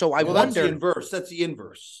kick. So I wondered. That's the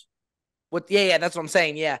inverse. Yeah, that's what I'm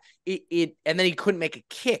saying. Yeah. And then he couldn't make a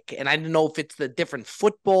kick. And I didn't know if it's the different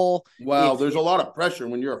football. Well, there's a lot of pressure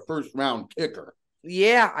when you're a first round kicker.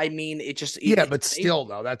 Yeah, I mean, it just... but still,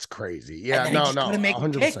 though, that's crazy. Yeah, no,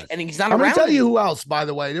 100%. And he's not around. I'm going to tell you who else, by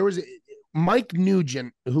the way. There was Mike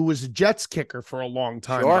Nugent, who was a Jets kicker for a long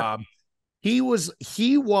time, Bob. He was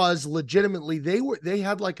legitimately, they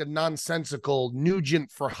had like a nonsensical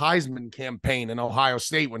Nugent for Heisman campaign in Ohio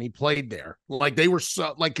State when he played there. Like they were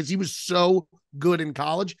because he was so good in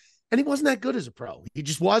college. And he wasn't that good as a pro. He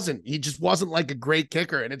just wasn't. He just wasn't like a great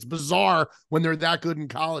kicker. And it's bizarre when they're that good in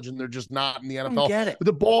college and they're just not in the NFL. Get it. But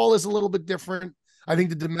the ball is a little bit different. I think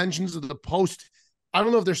the dimensions of the post, I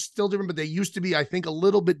don't know if they're still different, but they used to be, I think, a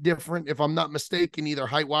little bit different. If I'm not mistaken, either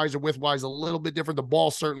height-wise or width-wise, a little bit different. The ball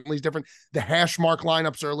certainly is different. The hash mark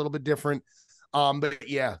lineups are a little bit different. But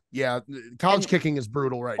yeah, college kicking is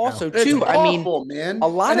brutal right also, now. too, It's I mean, awful, man. a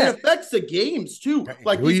lot and of it affects the games too.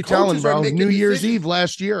 Like, who are you telling, bro? New Year's decisions. Eve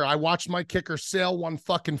last year, I watched my kicker sail one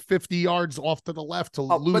fucking 50 yards off to the left to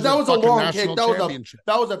lose. But that was a long kick.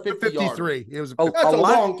 That was a 53. It was that's a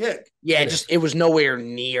long kick. Yeah, it was nowhere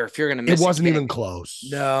near. If you're gonna miss it, wasn't even close.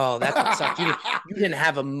 No, that's what sucked. You didn't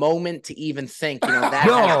have a moment to even think. That.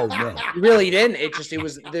 No, you really didn't. It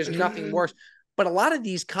was. There's nothing worse. But a lot of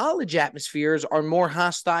these college atmospheres are more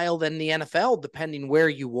hostile than the NFL, depending where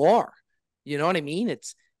you are. You know what I mean?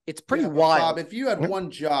 It's pretty wild. Bob, if you had one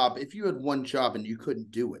job and you couldn't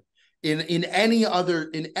do it in any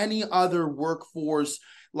other workforce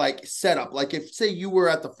like setup, like if say you were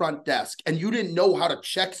at the front desk and you didn't know how to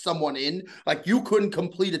check someone in, like you couldn't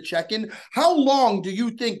complete a check-in, how long do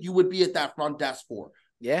you think you would be at that front desk for?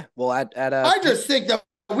 Yeah, well, I just think that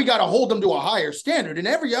we got to hold them to a higher standard. In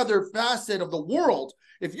every other facet of the world,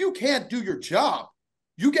 if you can't do your job,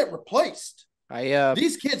 you get replaced.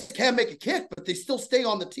 These kids can't make a kick, but they still stay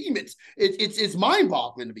on the team. It's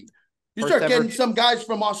mind-boggling to me. You start getting some guys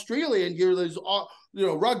from Australia in here. There's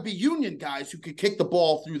rugby union guys who could kick the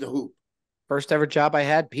ball through the hoop. First ever job I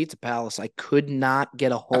had, Pizza Palace. I could not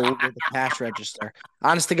get a hold of the cash register.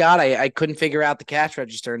 Honest to God, I couldn't figure out the cash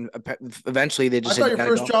register, and eventually they just. I thought your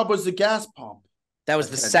first job was the gas pump. That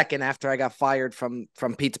was the second after I got fired from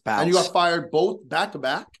Pizza Palace. And you got fired both back to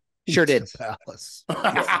back? Sure did. Pizza Palace.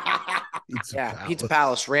 Pizza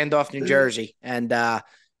Palace, Randolph, New Jersey. And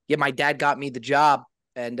my dad got me the job,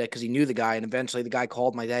 and because he knew the guy, and eventually the guy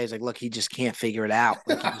called my dad. He's like, look, he just can't figure it out.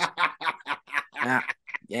 Like,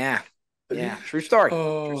 yeah. True story.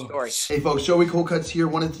 True story. Hey folks, Joey Cold Cuts here.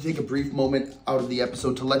 Wanted to take a brief moment out of the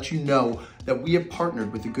episode to let you know that we have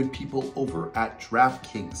partnered with the good people over at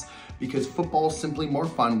DraftKings, because football is simply more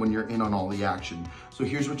fun when you're in on all the action. So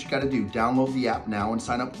here's what you got to do. Download the app now and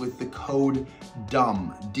sign up with the code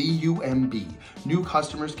DUMB, D-U-M-B. New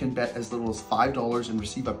customers can bet as little as $5 and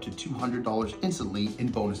receive up to $200 instantly in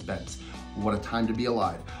bonus bets. What a time to be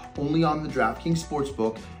alive. Only on the DraftKings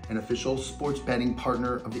Sportsbook, an official sports betting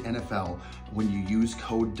partner of the NFL. When you use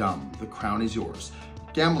code DUMB, the crown is yours.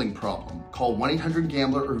 Gambling problem? Call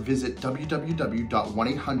 1-800-GAMBLER or visit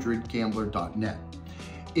www.1800gambler.net.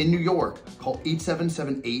 In New York, call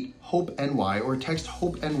 8778-HOPE-NY or text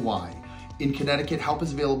HOPE-NY. In Connecticut, help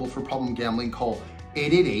is available for problem gambling. Call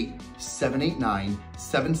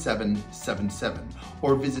 888-789-7777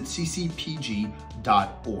 or visit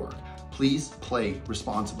ccpg.org. Please play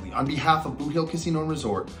responsibly. On behalf of Boot Hill Casino and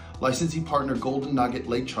Resort, licensing partner Golden Nugget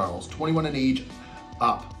Lake Charles, 21 and age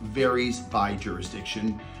up, varies by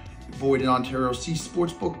jurisdiction. Void in Ontario. See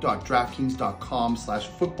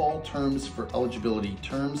sportsbook.draftkings.com/football terms for eligibility,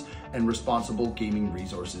 terms, and responsible gaming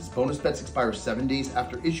resources. Bonus bets expire 7 days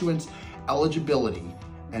after issuance. Eligibility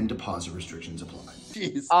and deposit restrictions apply.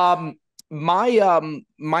 Jeez.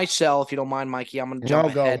 My cell, if you don't mind, Mikey, I'm going to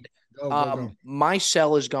jump ahead. Go. My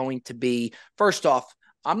cell is going to be, first off,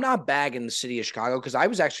 I'm not bagging the city of Chicago because I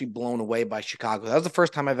was actually blown away by Chicago. That was the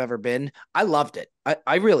first time I've ever been. I loved it.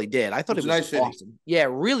 I really did. I thought it was nice awesome. City. Yeah,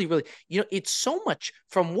 really, really. It's so much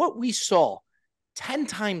from what we saw, 10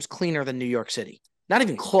 times cleaner than New York City. Not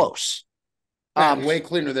even close. Way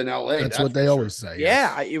cleaner than LA. That's what they always say.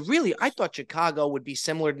 Yeah, I thought Chicago would be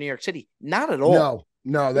similar to New York City. Not at all.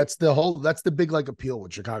 No, that's the big appeal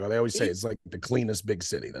with Chicago. They always say it's like the cleanest big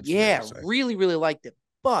city. That's really, really liked it.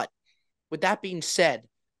 But with that being said,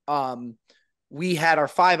 we had our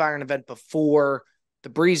 5-iron event before the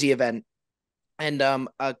Breezy event, and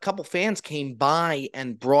a couple fans came by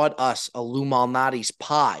and brought us a Lou Malnati's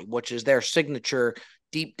pie, which is their signature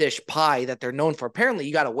deep dish pie that they're known for. Apparently,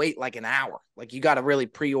 you got to wait like an hour. Like, you got to really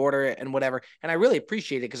pre-order it and whatever. And I really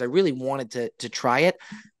appreciate it because I really wanted to try it.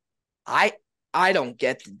 I don't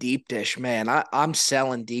get the deep dish, man. I'm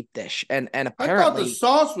selling deep dish, and apparently I thought the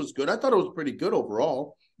sauce was good. I thought it was pretty good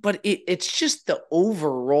overall. But it's just the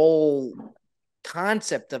overall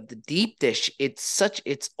concept of the deep dish. It's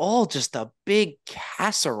all just a big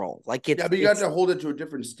casserole. Like, but you got to hold it to a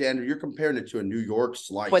different standard. You're comparing it to a New York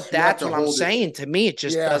slice. But that's what I'm saying. To me, it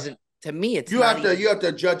just doesn't. To me, it's you have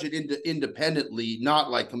to judge it independently, not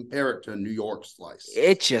like compare it to a New York slice.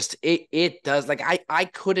 It just it does. Like, I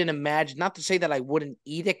couldn't imagine. Not to say that I wouldn't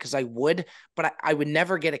eat it, because I would, but I would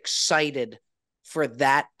never get excited for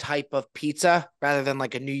that type of pizza rather than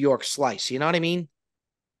like a New York slice. You know what I mean?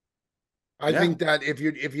 I think that if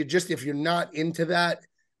you're not into that,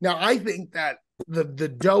 now I think that the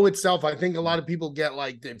dough itself, I think a lot of people get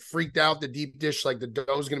like they freaked out the deep dish, like the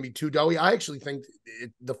dough is going to be too doughy. I actually think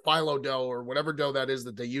the phyllo dough or whatever dough that is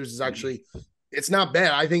that they use is actually, it's not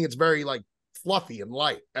bad. I think it's very like fluffy and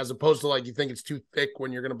light, as opposed to like you think it's too thick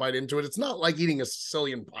when you're going to bite into it. It's not like eating a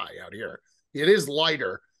Sicilian pie out here. It is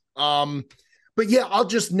lighter. But yeah, I'll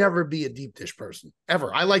just never be a deep dish person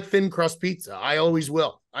ever. I like thin crust pizza. I always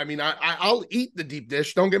will. I mean, I'll eat the deep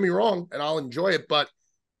dish. Don't get me wrong, and I'll enjoy it. But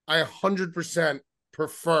I 100%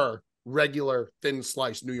 prefer regular thin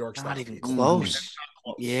sliced New York style. Not even close.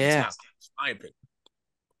 Yeah, it's my opinion.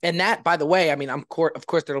 And that, by the way, I mean, of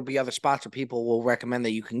course, there'll be other spots where people will recommend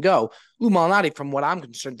that you can go. Lou Malnati, from what I'm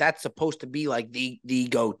concerned, that's supposed to be like the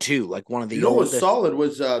go-to, like one of the oldest. What was solid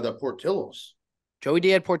was the Portillo's. Joey D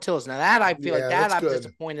had Portillo's. Now that I feel like that I'm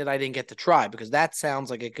disappointed I didn't get to try, because that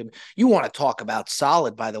sounds like it could. You want to talk about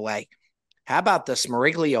solid, by the way. How about the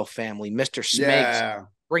Smeriglio family, Mr. Smiggs,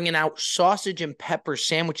 bringing out sausage and pepper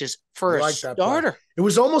sandwiches for a starter? It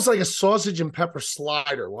was almost like a sausage and pepper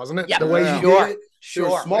slider, wasn't it? Yeah, the way he did it.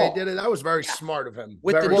 Sure. They did it. That was very smart of him.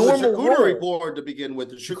 With the normal charcuterie board to begin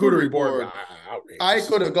with. The charcuterie board. I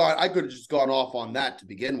could have just gone off on that to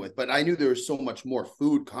begin with, but I knew there was so much more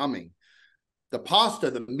food coming. The pasta,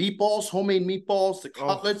 the meatballs, homemade meatballs, the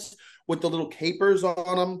cutlets with the little capers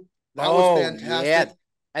on them. That was fantastic.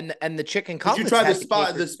 Yeah. And the chicken cutlets. Did you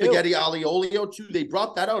try the spaghetti aglio olio too? They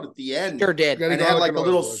brought that out at the end. Sure did. And it had like a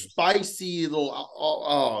little spicy little.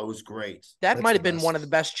 It was great. That might have been one of the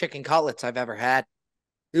best chicken cutlets I've ever had.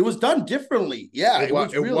 It was done differently. Yeah, it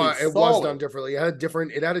was done differently.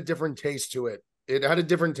 It had a different taste to it. It had a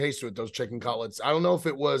different taste to it. Those chicken cutlets. I don't know if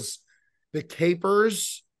it was the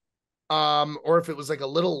capers. Or if it was like a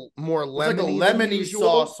little more lemony, like a lemony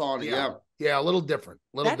sauce on it. Yeah, a little different.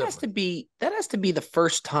 Has to be the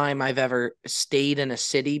first time I've ever stayed in a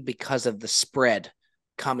city because of the spread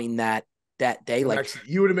coming that day. Like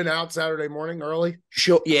you would have been out Saturday morning early.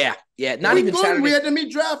 Sure. Yeah. Not even Saturday. We had to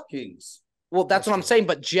meet DraftKings. Well, that's what I'm saying.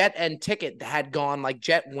 But Jet and Ticket had gone, like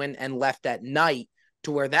Jet went and left at night,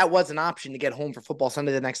 to where that was an option to get home for Football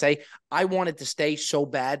Sunday the next day. I wanted to stay so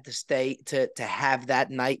bad to have that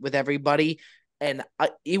night with everybody. And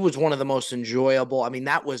it was one of the most enjoyable. I mean,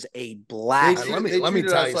 that was a blast. Let me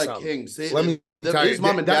tell you something. Kings. Let me tell you.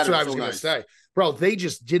 That's what I was going to say. Bro, they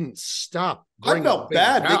just didn't stop. I felt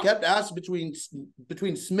bad. They kept asking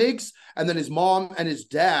between Smigs and then his mom and his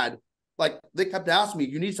dad. Like, they kept asking me,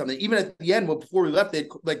 you need something. Even at the end, before we left, they had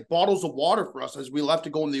like bottles of water for us as we left to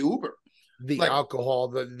go in the Uber. The alcohol,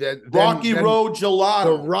 the Rocky Road gelato,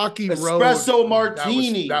 the Rocky Road espresso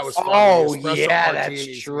martini. That was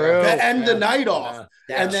that's true. To end the night off,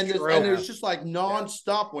 and then it was just like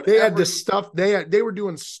nonstop. Whatever. They had the stuff. They were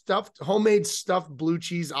doing homemade stuffed blue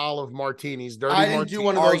cheese olive martinis. I didn't do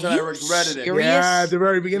one of those, and I regretted it. Yeah, at the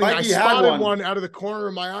very beginning, I spotted one out of the corner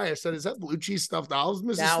of my eye. I said, "Is that blue cheese stuffed olives,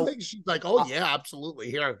 Mrs. Smith?" She's like, "Oh yeah, absolutely.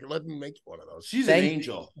 Here, let me make you one of those." She's an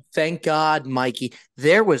angel. Thank God, Mikey.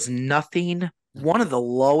 There was nothing. One of the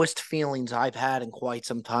lowest feelings I've had in quite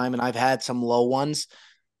some time, and I've had some low ones.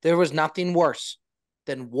 There was nothing worse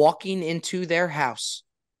than walking into their house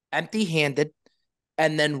empty-handed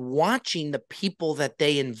and then watching the people that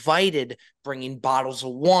they invited bringing bottles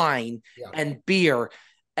of wine and beer,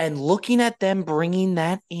 and looking at them bringing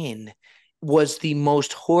that in was the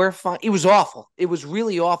most horrifying. It was awful. It was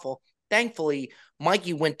really awful. Thankfully,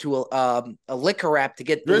 Mikey went to a liquor app to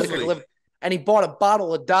get the liquor delivered. And he bought a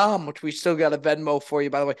bottle of Dom, which we still got a Venmo for you,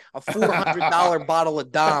 by the way, a $400 bottle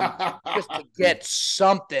of Dom just to get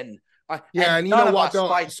something. And you know what,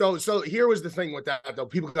 though? So here was the thing with that, though.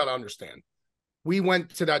 People got to understand. We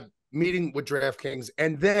went to that meeting with DraftKings,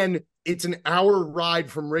 and then it's an hour ride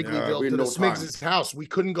from Wrigleyville to the Smiggs' house. We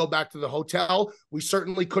couldn't go back to the hotel. We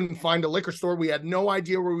certainly couldn't find a liquor store. We had no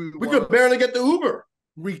idea where we were. We could barely get the Uber.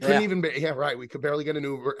 We couldn't even be. Yeah, right. We could barely get an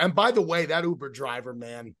Uber. And by the way, that Uber driver,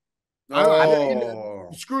 man.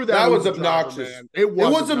 Screw that. That was obnoxious. Driver, it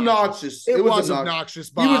was obnoxious. It was obnoxious,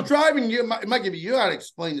 Bob. He was driving. You got to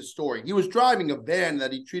explain the story. He was driving a van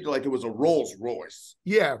that he treated like it was a Rolls Royce.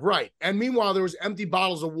 Yeah, right. And meanwhile, there was empty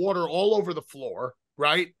bottles of water all over the floor.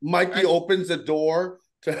 Right. Mikey opens the door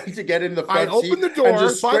to get in the front seat. I opened the door. And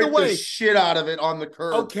just by the way, the shit out of it on the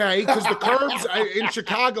curb. Okay, because the curbs in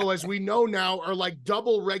Chicago, as we know now, are like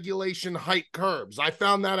double regulation height curbs. I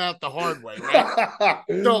found that out the hard way. Right?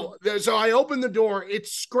 so I opened the door. It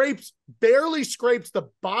barely scrapes the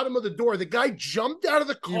bottom of the door. The guy jumped out of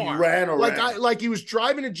the car. He ran around. Like he was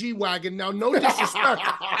driving a G-Wagon. Now, no disrespect.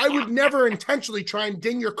 I would never intentionally try and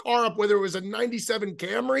ding your car up, whether it was a 97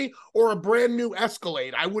 Camry or a brand new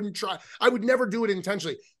Escalade. I wouldn't try. I would never do it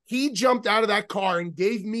intentionally. He jumped out of that car and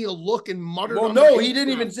gave me a look and muttered. Well, no, he didn't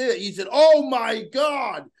even say it. He said, "Oh my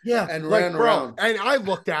God." Yeah. And ran around. And I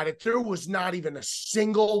looked at it. There was not even a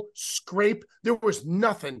single scrape. There was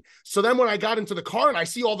nothing. So then when I got into the car and I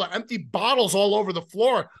see all the empty bottles all over the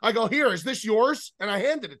floor, I go, "Here, is this yours?" And I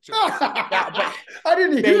handed it to him. I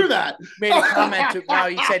didn't hear that. Made a comment to now.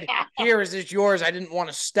 He said, "Here, is this yours? I didn't want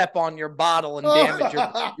to step on your bottle and damage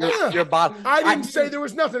your bottle." I didn't say there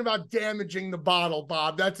was nothing about damaging the bottle,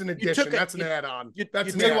 Bob. That's an addition. That's an add-on.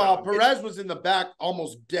 Meanwhile, Perez was in the back,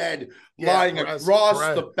 almost dead, lying across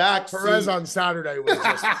the back seat. Perez on Saturday was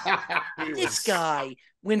just this guy.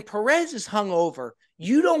 When Perez is hungover,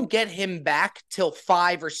 you don't get him back till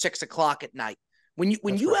 5 or 6 o'clock at night. When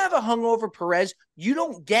you have a hungover Perez, you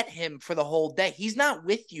don't get him for the whole day. He's not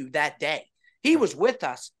with you that day. He was with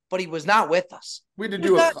us, but he was not with us. We had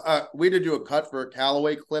to do a cut for a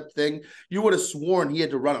Callaway clip thing. You would have sworn he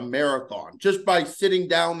had to run a marathon just by sitting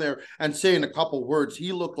down there and saying a couple words.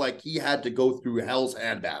 He looked like he had to go through hell's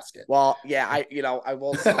handbasket. Well, yeah, I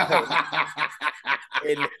will say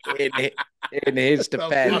in his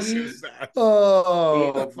defense.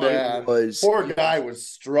 Oh man, poor guy was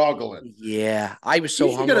struggling. Yeah, I was so.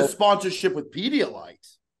 He should get a sponsorship with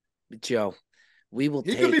Pedialyte. Joe, we will.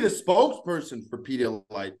 He could be the spokesperson for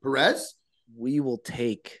Pedialyte. Perez. We will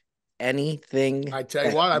take anything. I tell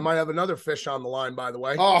you what, I might have another fish on the line. By the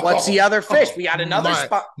way, what's the other fish? We got another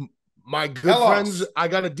spot. My good friends, I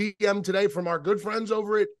got a DM today from our good friends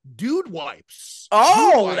over at Dude Wipes.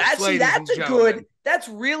 Oh, that's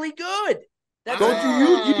really good.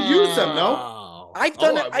 Don't you use them? No, I've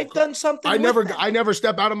done something. I never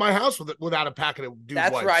step out of my house without a packet of Dude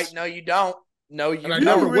Wipes. That's right. No, you don't. No, you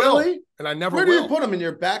never really will. And I never will. Where do you put them in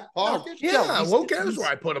your back pocket? Yeah, who cares where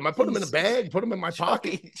I put them? I put them in a bag, put them in my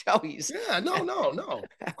pocket. Yeah, no,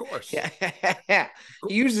 of course. Yeah.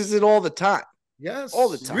 He uses it all the time. Yes, all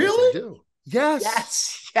the time. Really? I do.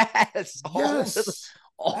 Yes. That's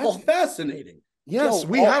fascinating. Yes,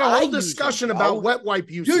 we had a whole discussion about wet wipe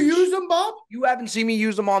usage. You use them, Bob? You haven't seen me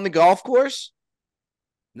use them on the golf course?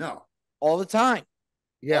 No. All the time.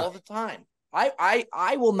 Yeah. All the time.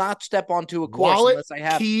 I will not step onto a course unless I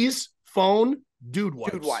have keys, phone, Dude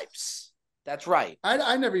Wipes. Dude Wipes. That's right.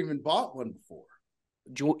 I never even bought one before.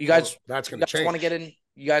 You guys, that's going to change. Want to get in?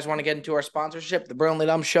 You guys want to get into our sponsorship? The Brilliantly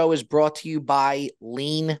Dumb Show is brought to you by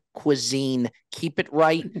Lean Cuisine. Keep it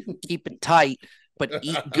right, keep it tight, but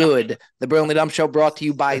eat good. The Brilliantly Dumb Show brought to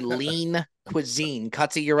you by Lean Cuisine.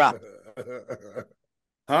 Cutsy, you're up.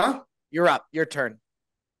 Huh? You're up. Your turn.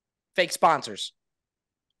 Fake sponsors.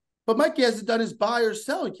 But Mikey hasn't done his buy or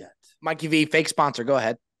sell yet. Mikey V, fake sponsor. Go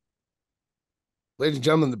ahead. Ladies and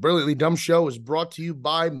gentlemen, the Brilliantly Dumb Show is brought to you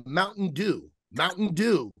by Mountain Dew. Mountain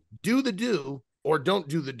Dew. Do the do or don't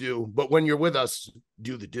do the do, but when you're with us,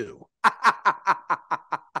 do the do.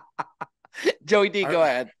 Joey D, go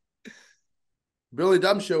ahead. Brilliantly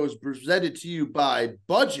Dumb Show is presented to you by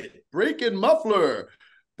Budget Break-In Muffler.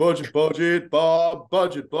 Budget, Bob.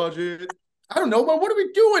 Budget. I don't know, but what are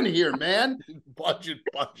we doing here, man? Budget.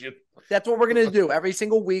 That's what we're going to do. Every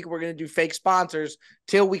single week, we're going to do fake sponsors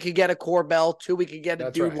till we could get a Corbell, till we could get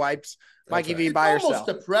a Dude Wipes. Mikey V, buy or sell. It's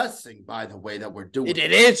almost depressing, by the way, that we're doing it.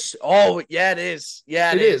 It is. Oh, yeah, it is.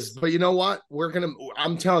 Yeah, it is. But you know what?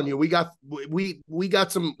 I'm telling you, we got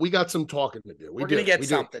some talking to do. We're going to get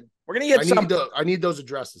something. We're going to get something. I need those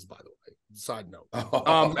addresses, by the way. Side note.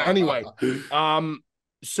 Anyway,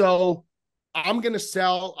 so I'm going to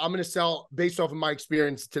sell based off of my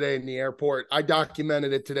experience today in the airport. I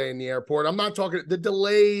documented it today in the airport. I'm not talking the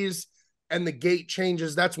delays and the gate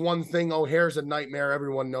changes. That's one thing. O'Hare's a nightmare.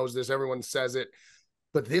 Everyone knows this. Everyone says it.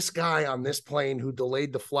 But this guy on this plane who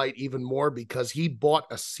delayed the flight even more because he bought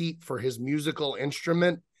a seat for his musical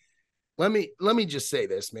instrument. Let me just say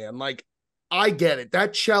this, man. Like, I get it.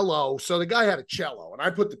 That cello. So the guy had a cello, and I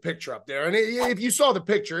put the picture up there. And if you saw the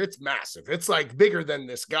picture, it's massive. It's like bigger than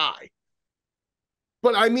this guy.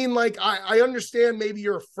 But I mean, like, I understand maybe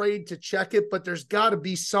you're afraid to check it, but there's got to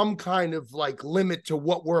be some kind of like limit to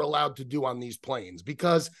what we're allowed to do on these planes,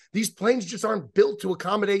 because these planes just aren't built to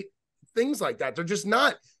accommodate things like that. They're just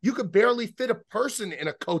not. You could barely fit a person in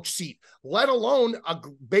a coach seat, let alone a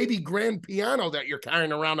baby grand piano that you're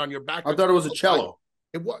carrying around on your back. I thought it was a cello.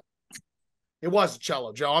 It was a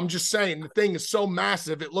cello, Joe. I'm just saying the thing is so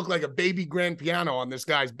massive, it looked like a baby grand piano on this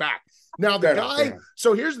guy's back. Now the guy,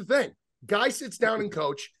 so here's the thing. Guy sits down and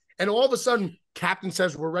coach, and all of a sudden, captain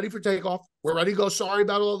says, "We're ready for takeoff. We're ready to go. Sorry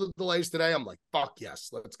about all the delays today." I'm like, "Fuck yes,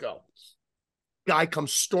 let's go." Guy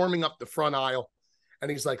comes storming up the front aisle,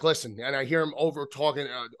 and he's like, "Listen," and I hear him over talking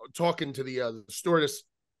to the stewardess,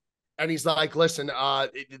 And he's like, listen,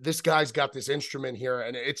 this guy's got this instrument here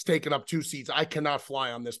and it's taking up 2 seats. I cannot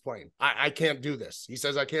fly on this plane. I can't do this. He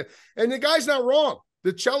says, I can't. And the guy's not wrong.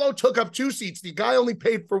 The cello took up 2 seats. The guy only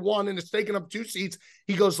paid for 1 and it's taken up 2 seats.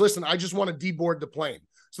 He goes, listen, I just want to deboard the plane.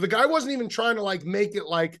 So the guy wasn't even trying to like make it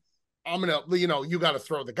like, I'm going to, you got to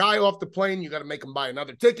throw the guy off the plane. You got to make him buy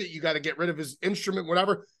another ticket. You got to get rid of his instrument,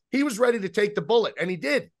 whatever. He was ready to take the bullet, and he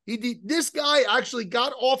did. This guy actually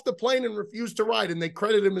got off the plane and refused to ride, and they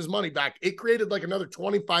credited him his money back. It created like another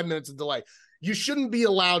 25 minutes of delay. You shouldn't be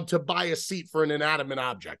allowed to buy a seat for an inanimate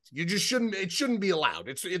object. You just shouldn't. It shouldn't be allowed.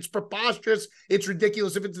 It's preposterous. It's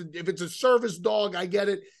ridiculous. If it's a service dog, I get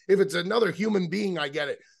it. If it's another human being, I get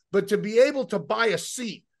it. But to be able to buy a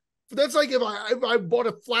seat, that's like if I bought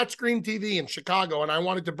a flat screen TV in Chicago and I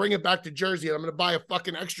wanted to bring it back to Jersey and I'm going to buy a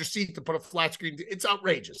fucking extra seat to put a flat screen. It's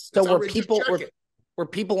outrageous. So were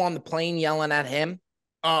people on the plane yelling at him?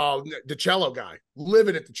 Oh, the cello guy,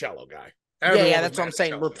 livid at the cello guy. Yeah, that's what I'm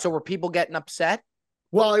saying. So were people getting upset?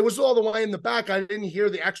 Well, it was all the way in the back. I didn't hear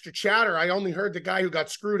the extra chatter. I only heard the guy who got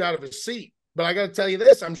screwed out of his seat. But I got to tell you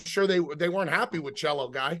this, I'm sure they weren't happy with cello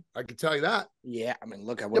guy. I can tell you that. Yeah, I mean,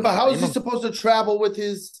 look, but how is he supposed to travel with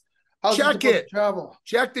his? Check it.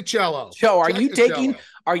 Check the cello. Joe, are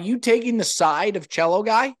you taking the side of cello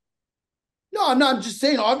guy? No, I'm not. I'm just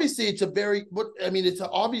saying. Obviously, it's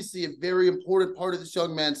obviously a very important part of this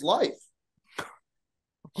young man's life.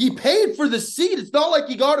 He paid for the seat. It's not like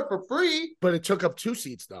he got it for free. But it took up 2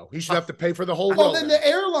 seats, though. He should have to pay for the whole. Well, then the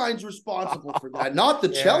airline's responsible for that, not the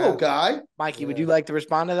cello guy. Mikey, would you like to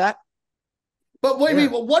respond to that? But wait,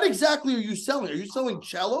 what exactly are you selling? Are you selling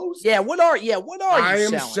cellos? Yeah, what are you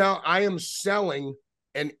selling? I am selling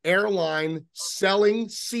an airline selling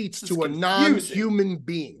seats to a non-human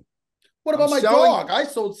being. What about my dog? I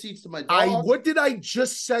sold seats to my dog. What did I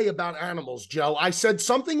just say about animals, Joe? I said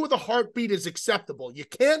something with a heartbeat is acceptable. You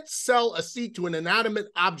can't sell a seat to an inanimate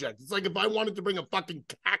object. It's like if I wanted to bring a fucking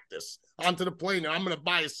cactus onto the plane and I'm going to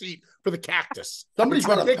buy a seat for the cactus. Somebody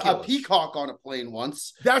brought a peacock on a plane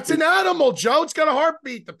once. That's an animal, Joe. It's got a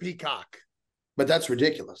heartbeat, the peacock. But that's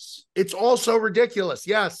ridiculous. It's also ridiculous.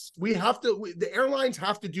 Yes, the airlines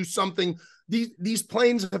have to do something. These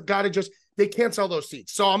planes have got to they can't sell those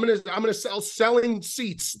seats. So I'm gonna selling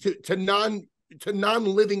seats to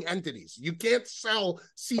non-living entities. You can't sell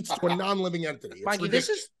seats to a non-living entity. It's Mikey,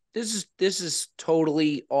 this is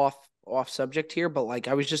totally off subject here, but like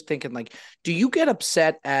I was just thinking, like, do you get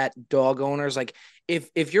upset at dog owners? Like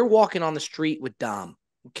if you're walking on the street with Dom,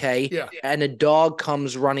 okay, yeah, and a dog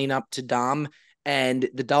comes running up to Dom and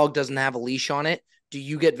the dog doesn't have a leash on it, do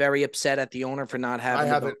you get very upset at the owner for not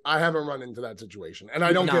having? I haven't run into that situation, and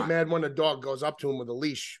I don't get mad when a dog goes up to him with a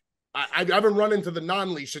leash. I haven't run into the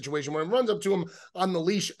non-leash situation. When it runs up to him on the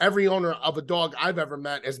leash, every owner of a dog I've ever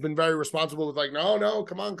met has been very responsible with like, no,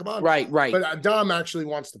 come on. Right. But Dom actually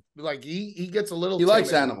wants to, like, he gets a little. He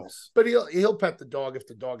likes animals, but he'll pet the dog if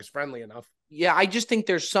the dog is friendly enough. Yeah, I just think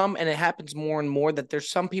there's some, and it happens more and more, that there's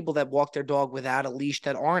some people that walk their dog without a leash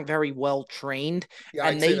that aren't very well trained. Yeah,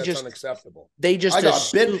 and that's unacceptable. They just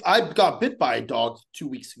I got bit by a dog 2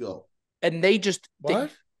 weeks ago, and they just what?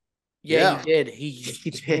 Yeah, he did. He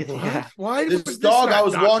did. Yeah. Why this dog? I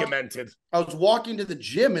was walking to the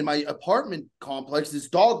gym in my apartment complex. This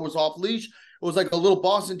dog was off leash. It was like a little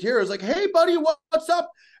Boston Terrier. It was like, "Hey, buddy, what's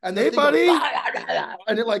up?" And hey, buddy,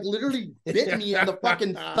 and it like literally bit me in the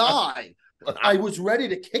fucking thigh. I was ready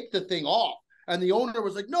to kick the thing off, and the owner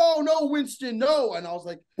was like, "No, Winston, no." And I was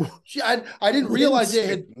like, I didn't realize it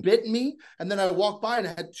had bitten me. And then I walked by and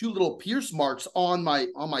I had 2 little pierce marks on my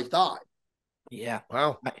thigh. Yeah.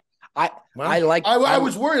 Wow. I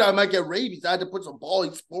was worried I might get rabies. I had to put some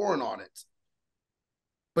polysporin on it.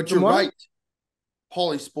 But you're right.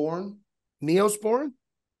 Polysporin? Neosporin?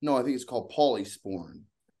 No, I think it's called polysporin.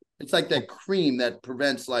 It's like that cream that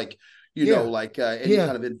prevents any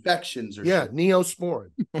kind of infections or shit.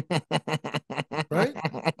 Neosporin. Right?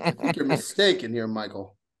 I think you're mistaken here,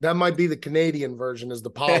 Michael. That might be the Canadian version, is the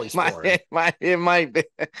polysporin. It might be.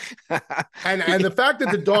 and the fact that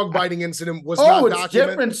the dog biting incident was not documented. It's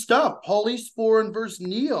different stuff. Polysporin versus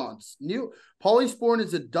neons. Polysporin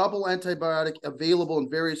is a double antibiotic available in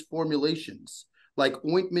various formulations, like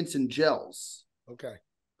ointments and gels. Okay,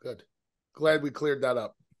 good. Glad we cleared that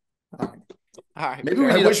up. All right. Maybe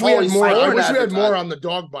I wish we had more on the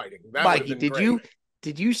dog biting. Mikey,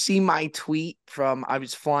 did you see my tweet from I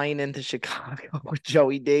was flying into Chicago with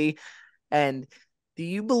Joey D? And do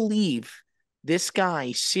you believe this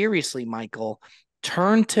guy, seriously, Michael,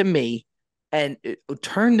 turned to me and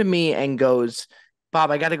goes, "Bob,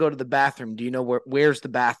 I got to go to the bathroom. Do you know where's the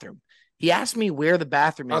bathroom?" He asked me where the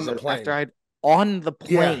bathroom is on the plane. on the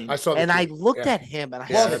plane. Yeah, I saw the and tweet. I looked at him and I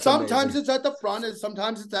well, said, sometimes amazing. it's at the front and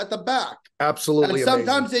sometimes it's at the back. Absolutely. And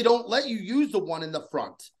sometimes they don't let you use the one in the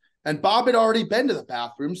front. And Bob had already been to the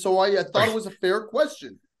bathroom, so I thought it was a fair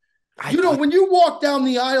question. When you walk down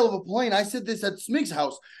the aisle of a plane, I said this at Smig's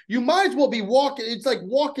house, you might as well be walking. It's like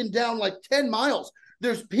walking down like 10 miles.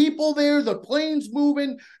 There's people there. The plane's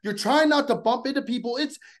moving. You're trying not to bump into people.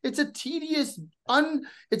 It's a tedious,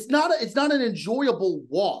 it's not an enjoyable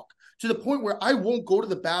walk to the point where I won't go to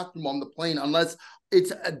the bathroom on the plane unless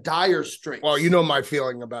it's a dire straits. Well, you know my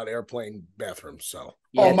feeling about airplane bathrooms, so.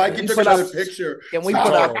 Yeah, Mikey took another picture. Can we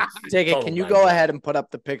put up, can you go ahead and put up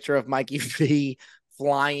the picture of Mikey V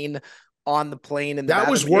flying on the plane? And that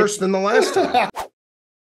was worse than the last time.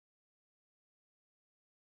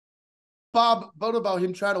 Bob, what about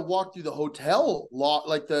him trying to walk through the hotel lot,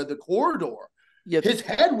 like the corridor? Yeah, his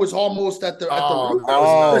head was almost at the roof.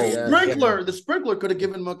 The sprinkler could have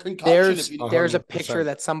given him a concussion. There's a picture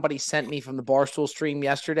that somebody sent me from the Barstool stream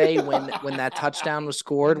yesterday when that touchdown was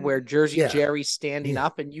scored, where Jersey Jerry's standing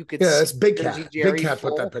up, and you could see that's Big Jersey Cat. Jerry Big Cat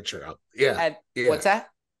put that picture up. Yeah. What's that?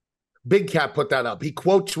 Big Cat put that up. He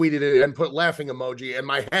quote tweeted it and put laughing emoji, and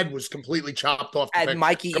my head was completely chopped off. And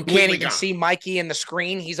Mikey, you can't even see Mikey in the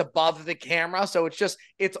screen. He's above the camera, so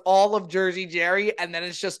it's all of Jersey Jerry, and then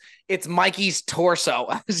it's Mikey's torso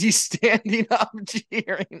as he's standing up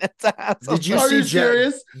cheering. That's awesome. Did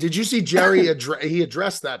you see Jerry? He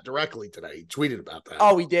addressed that directly today. He tweeted about that.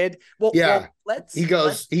 Oh, he did. Well, yeah.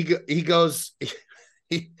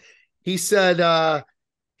 He said.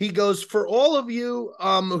 He goes, for all of you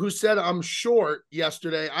who said I'm short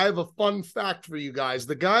yesterday, I have a fun fact for you guys.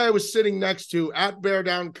 The guy I was sitting next to at Bear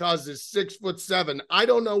Down Cuz is 6'7". I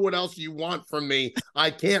don't know what else you want from me. I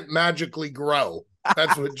can't magically grow.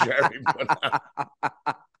 That's what Jerry put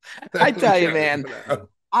out. I tell you, man,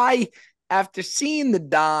 after seeing the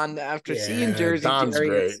Don, seeing Jersey Don's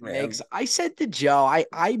Jerry, great, I said to Joe,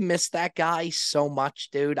 I miss that guy so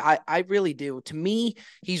much, dude. I really do. To me,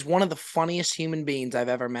 he's one of the funniest human beings I've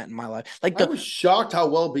ever met in my life. I was shocked how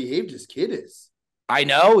well behaved his kid is. I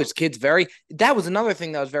know his kid's that was another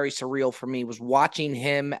thing that was very surreal for me, was watching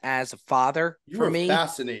him as a father. You were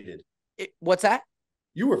fascinated. What's that?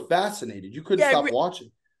 You were fascinated. You couldn't stop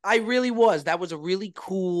watching. I really was. That was a really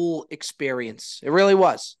cool experience. It really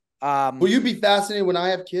was. Will you be fascinated when I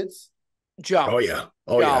have kids? Joe. Oh, yeah.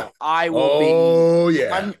 Yeah. I will be. Oh,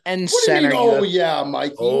 yeah. And what do you mean, oh, yeah,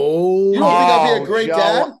 Mikey? Oh, you don't think I'll be a great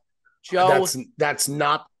dad? Joe. That's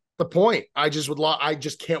not the point. I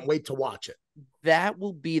just can't wait to watch it. That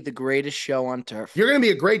will be the greatest show on turf. You're going to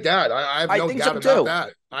be a great dad. I have no doubt about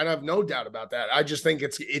that. I have no doubt about that. I just think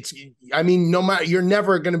I mean, no matter, you're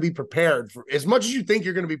never going to be prepared for as much as you think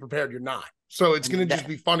you're going to be prepared. You're not. So it's going to just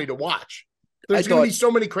be funny to watch. There's going to be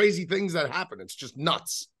so many crazy things that happen. It's just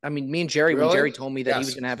nuts. I mean, me and Jerry, when Jerry told me that he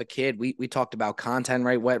was going to have a kid, we talked about content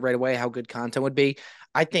right away, how good content would be.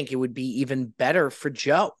 I think it would be even better for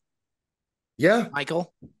Joe. Yeah.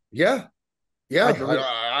 Michael? Yeah. Yeah.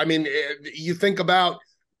 I mean, you think about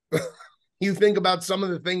some of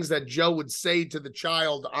the things that Joe would say to the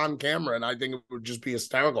child on camera, and I think it would just be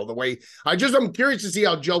hysterical. The way I'm curious to see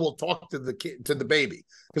how Joe will talk to the kid, to the baby,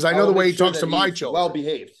 because I know the way he talks to my children. Well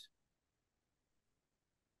behaved.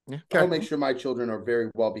 Yeah. I'll make sure my children are very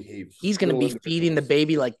well behaved. He's going to be feeding the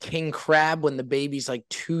baby like king crab when the baby's like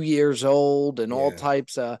 2 years old, and all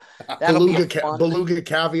types of beluga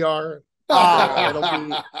caviar.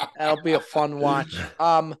 That'll be a fun watch.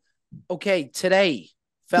 Okay, today,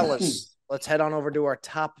 fellas, let's head on over to our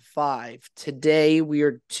top 5. Today we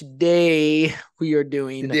are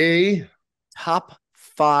doing top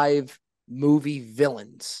 5 movie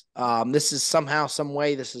villains. This is somehow, some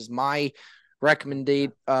way, this is my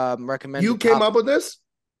recommended. You came up with this?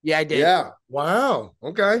 Yeah, I did. Yeah. Wow.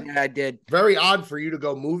 Okay. Yeah, I did. Very odd for you to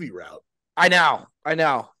go movie route. I know. Okay.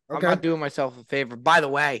 I'm not doing myself a favor. By the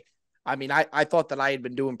way, I mean, I thought that I had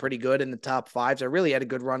been doing pretty good in the top 5s. I really had a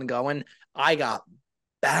good run going. I got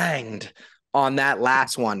banged on that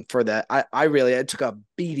last one for the. I took a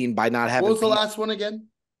beating by not having. What was the last one again?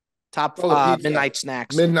 Top Midnight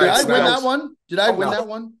Snacks. Did I win that one? Did I win that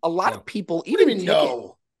one? A lot of people even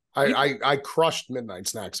know. I crushed Midnight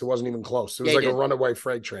Snacks. It wasn't even close. It was like a runaway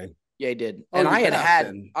freight train. Yeah, I did. And I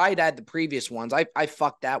had the previous ones. I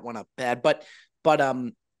fucked that one up bad. But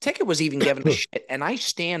Ticket was even giving a shit, and I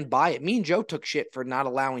stand by it. Me and Joe took shit for not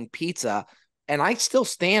allowing pizza, and I still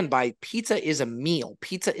stand by pizza is a meal.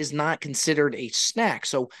 Pizza is not considered a snack.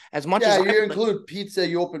 So as much as you include pizza,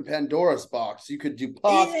 you open Pandora's box. You could do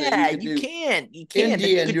pasta. Yeah, you can.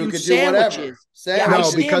 Indian, you could do whatever.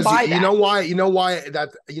 No, because you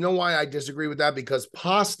know why I disagree with that, because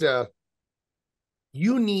pasta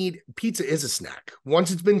pizza is a snack.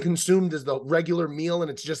 Once it's been consumed as the regular meal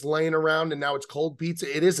and it's just laying around and now it's cold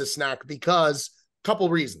pizza, it is a snack because couple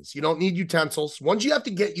reasons. You don't need utensils. Once you have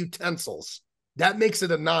to get utensils, that makes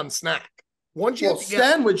it a non-snack. Once you have to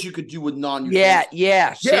sandwich you could do with non-utensils.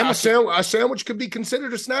 Yeah. A sandwich could be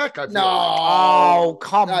considered a snack. I feel Oh,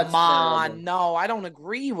 come on. Terrible. No, I don't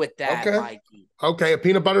agree with that, Mikey. Okay, a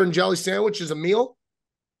peanut butter and jelly sandwich is a meal?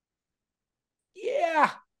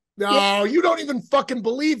 Yeah. No, you don't even fucking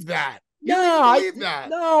believe that.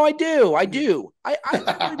 I do. I do.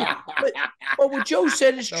 But what Joe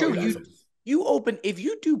said is true. If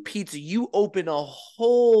you do pizza, you open a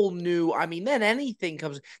whole new, then anything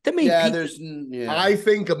comes. I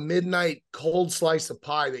think a midnight cold slice of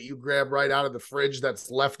pie that you grab right out of the fridge that's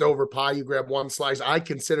leftover pie, you grab one slice, I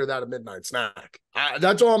consider that a midnight snack.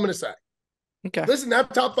 That's all I'm going to say. Okay. Listen,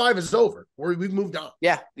 that top 5 is over. We've moved on.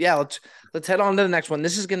 Yeah. Let's head on to the next one.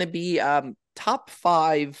 This is going to be top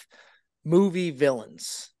 5 movie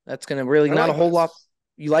villains. That's going to really not a whole lot.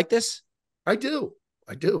 You like this? I do.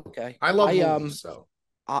 Okay. I love movies, so.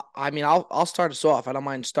 I'll start us off. I don't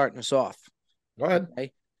mind starting us off. Go ahead.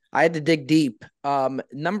 Okay. I had to dig deep.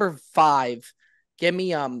 Number 5, give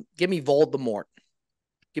me Voldemort.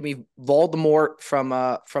 Give me Voldemort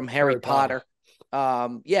from Harry Potter.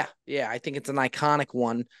 Yeah, I think it's an iconic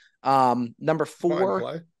one. Number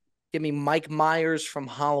 4, give me Mike Myers from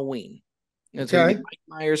Halloween. Okay. Mike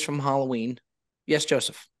Myers from Halloween. Yes,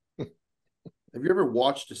 Joseph. Have you ever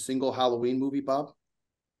watched a single Halloween movie, Bob?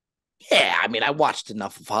 Yeah, I watched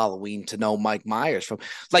enough of Halloween to know Mike Myers from,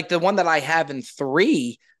 like, the one that I have in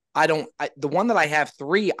 3. The one that I have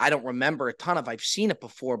 3, I don't remember a ton of. I've seen it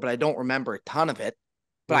before, but I don't remember a ton of it.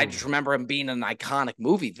 But I just remember him being an iconic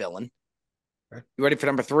movie villain. Okay. You ready for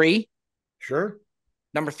number 3? Sure.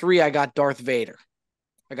 Number 3, I got Darth Vader.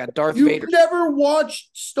 Vader. You've never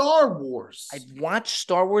watched Star Wars. I've watched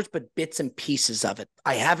Star Wars, but bits and pieces of it.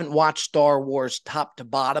 I haven't watched Star Wars top to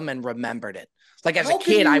bottom and remembered it. Like, as a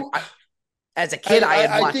kid, I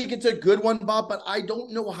think it's a good one, Bob, but I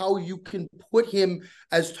don't know how you can put him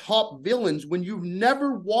as top villains when you've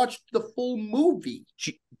never watched the full movie.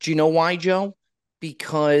 Do you know why, Joe?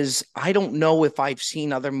 Because I don't know if I've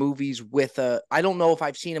seen other movies I don't know if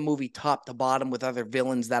I've seen a movie top to bottom with other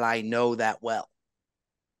villains that I know that well.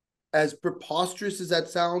 As preposterous as that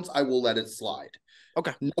sounds, I will let it slide.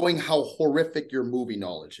 Okay. Knowing how horrific your movie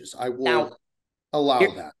knowledge is, I will allow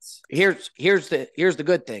that. Here's the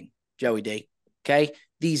good thing, Joey D. Okay.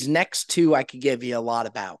 These next 2 I could give you a lot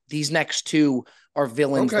about. These next 2 are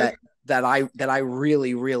villains that I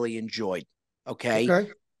really, really enjoyed. Okay.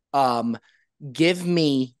 Give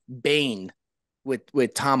me Bane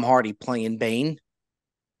with Tom Hardy playing Bane.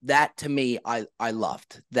 That, to me, I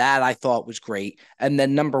loved. That I thought was great. And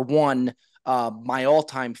then number 1, my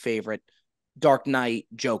all-time favorite, Dark Knight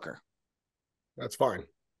Joker. That's fine.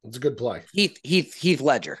 It's a good play. Heath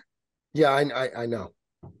Ledger. Yeah, I know.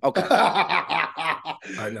 Okay.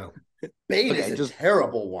 I know. Bane is a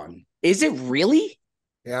terrible one. Is it really?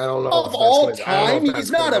 Yeah, I don't know. Of all time, he's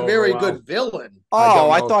not a very good villain. Oh,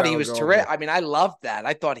 I thought he was terrific. I loved that.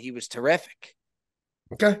 I thought he was terrific.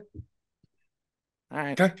 Okay. All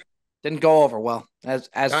right. Okay. Didn't go over well as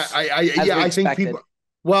I think people.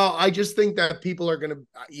 Well, I just think that people are gonna.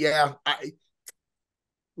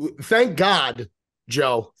 Thank God,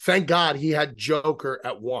 Joe. Thank God he had Joker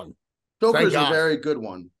at 1. Joker's a very good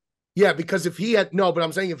one. Yeah, because if he had but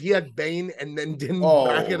I'm saying if he had Bane and then didn't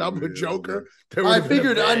back it up with Joker, I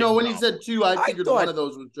figured. I know when he said 2, I figured one of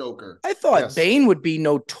those was Joker. I thought Bane would be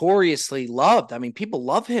notoriously loved. People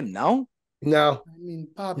love him. No.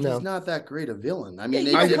 Bob, he's not that great a villain.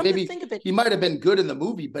 Maybe he might have been good in the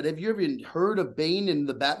movie, but have you ever heard of Bane in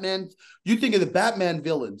the Batman? You think of the Batman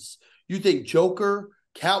villains. You think Joker,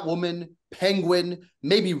 Catwoman, Penguin,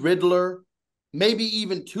 maybe Riddler, maybe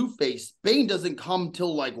even Two-Face. Bane doesn't come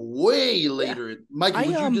till like way later. Mikey,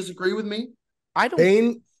 would you disagree with me? I don't.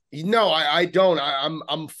 Bane? No, I don't.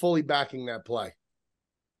 I'm fully backing that play.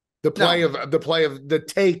 The play of the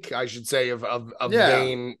take, I should say, of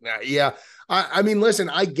Bane. Yeah. Listen,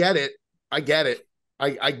 I get it. I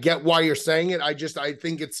get why you're saying it. I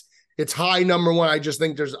think it's high number 1. I just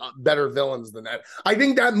think there's better villains than that. I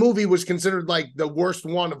think that movie was considered like the worst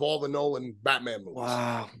one of all the Nolan Batman movies.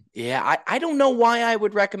 Wow. Yeah. I don't know why I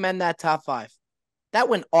would recommend that top 5. That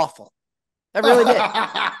went awful. That really did.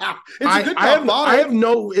 It's a good top 5. I have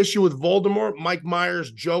no issue with Voldemort, Mike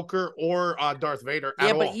Myers, Joker, or Darth Vader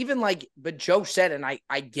at all. But Joe said, and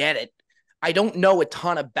I get it. I don't know a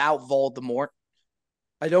ton about Voldemort.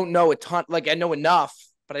 I don't know a ton. Like, I know enough,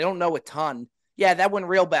 but I don't know a ton. Yeah, that went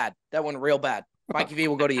real bad. Mikey V,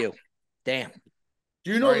 will go to you. Damn.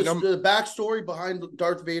 Do you know the backstory behind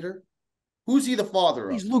Darth Vader? Who's he the father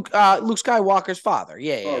of? He's Luke Skywalker's father.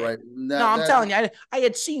 Yeah. All right. No, I'm telling you, I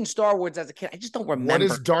had seen Star Wars as a kid. I just don't remember. What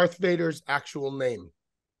is Darth Vader's actual name?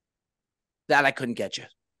 That I couldn't get you.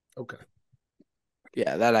 Okay.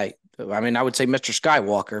 Yeah, that I mean, I would say Mr.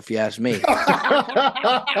 Skywalker if you ask me.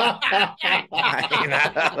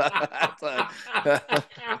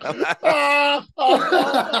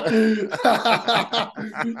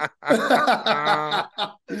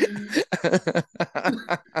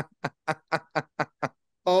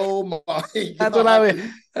 Oh my God. That's what I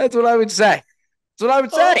would say. That's what I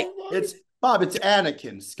would say. It's Bob, it's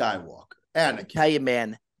Anakin Skywalker. Anakin. Tell you,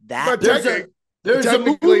 man, there's a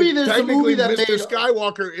movie that Mr.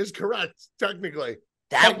 Skywalker is correct. Technically.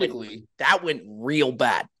 That went real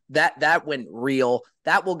bad. That went real.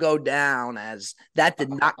 That will go down as that did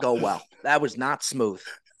not go well. That was not smooth.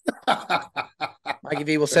 Mikey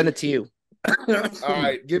V, will send it to you. All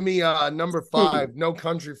right, give me number 5, No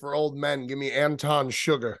Country for Old Men. Give me Anton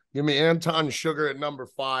Sugar. Give me Anton Sugar at number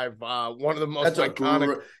 5. One of the most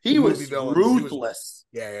iconic. He was ruthless.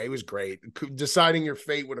 He was great. Deciding your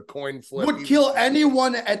fate with a coin flip. Would kill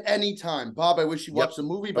anyone at any time. Bob, I wish you watched the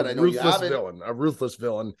movie, but I know you haven't. A ruthless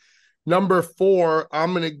villain. Number 4,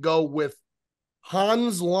 I'm going to go with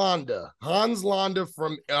Hans Landa. Hans Landa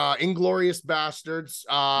from Inglourious Bastards,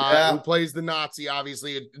 who plays the Nazi,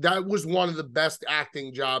 obviously. That was one of the best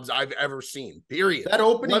acting jobs I've ever seen, period. That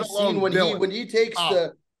opening scene when he takes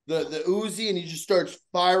the Uzi and he just starts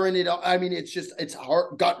firing it. I mean, it's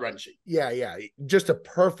gut-wrenching. Yeah. Just a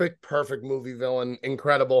perfect movie villain.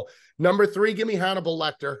 Incredible. Number 3, give me Hannibal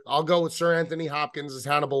Lecter. I'll go with Sir Anthony Hopkins as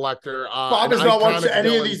Hannibal Lecter. Bob has not watched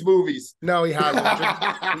any of these movies. No, he hasn't.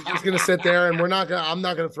 He's just going to sit there, and I'm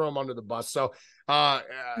not going to throw him under the bus. So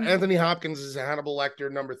Anthony Hopkins is Hannibal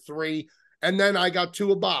Lecter, number 3. And then I got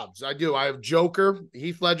 2 of Bob's. I do. I have Joker,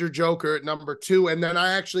 Heath Ledger Joker at number 2. And then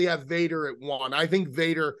I actually have Vader at 1. I think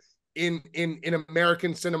Vader in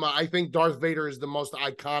American cinema, I think Darth Vader is the most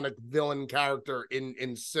iconic villain character in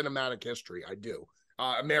cinematic history. I do.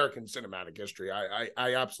 American cinematic history.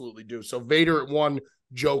 I absolutely do. So Vader at 1,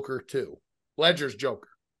 Joker 2. Ledger's Joker.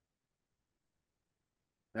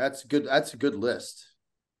 That's good. That's a good list.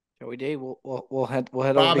 Joey D, we'll head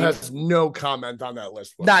Bob over. has no comment on that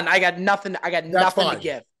list. None. I got nothing. I got nothing to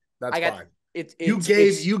give. That's fine.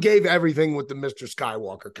 You gave everything with the Mr.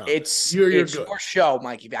 Skywalker comment. It's good. Your show,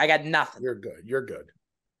 Mikey. I got nothing. You're good.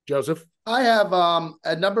 Joseph? I have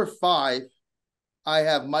at number 5, I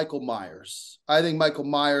have Michael Myers. I think Michael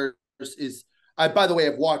Myers is. By the way,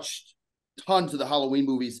 I've watched tons of the Halloween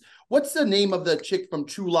movies. What's the name of the chick from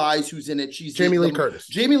True Lies who's in it? She's Jamie Lee Curtis.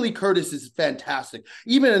 Jamie Lee Curtis is fantastic.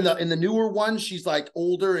 Even in the newer ones, she's like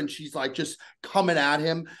older and she's like just coming at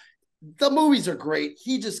him. The movies are great.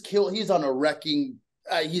 He's on a wrecking.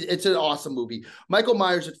 It's an awesome movie. Michael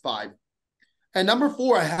Myers at 5. And number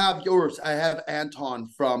 4, I have yours. I have Anton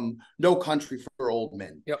from No Country for Old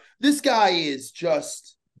Men. Yep. This guy is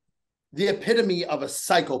just the epitome of a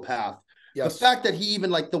psychopath. Yes. The fact that he even,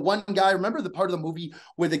 like, the one guy, remember the part of the movie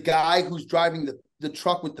where the guy who's driving the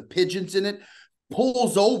truck with the pigeons in it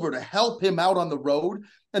pulls over to help him out on the road,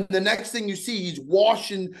 and the next thing you see, he's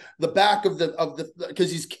washing the back of the because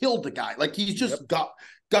he's killed the guy. Like, he's just gut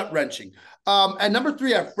wrenching. And number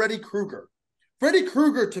 3, I have Freddy Krueger. Freddy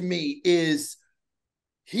Krueger to me is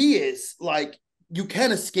like, you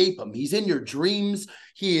can't escape him. He's in your dreams.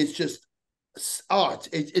 He is just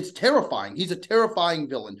it's terrifying. He's a terrifying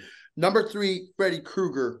villain. Number 3, Freddy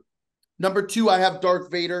Krueger. Number 2, I have Darth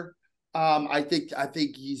Vader. I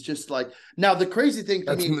think he's just like, now the crazy thing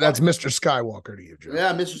to me, that's Mr. Skywalker to you, Joe.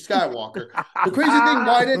 Yeah, Mr. Skywalker. The crazy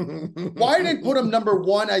thing, why I didn't put him number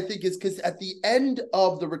 1, I think, is because at the end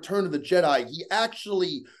of the Return of the Jedi, he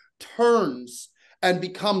actually turns and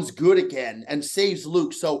becomes good again and saves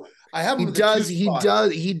Luke. So I have him.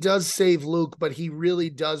 He does save Luke, but he really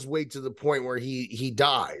does wait to the point where he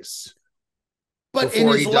dies. But in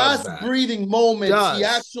his last breathing moments, he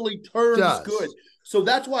actually turns good. So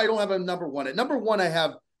that's why I don't have a number 1. At number 1, I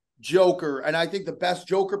have Joker, and I think the best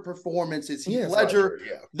Joker performance is Heath Ledger.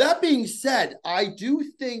 That being said, I do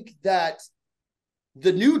think that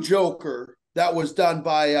the new Joker that was done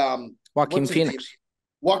by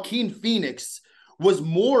Joaquin Phoenix was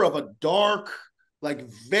more of a dark, like,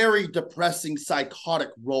 very depressing, psychotic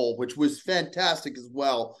role, which was fantastic as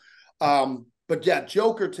well. But yeah,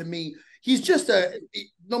 Joker to me, he's just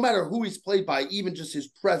no matter who he's played by, even just his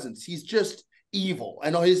presence, he's just evil.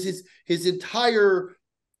 I know his entire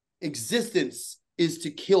existence is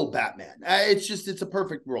to kill Batman. It's a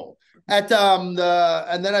perfect role. And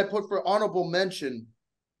then I put for honorable mention,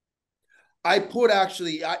 I put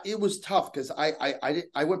actually, it was tough because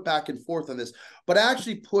I went back and forth on this, but I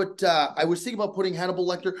actually put, I was thinking about putting Hannibal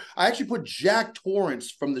Lecter. I actually put Jack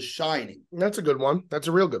Torrance from The Shining. That's a good one. That's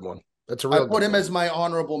a real good one. I put him as my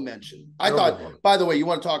honorable mention. I thought, by the way, you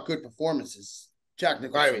want to talk good performances? Jack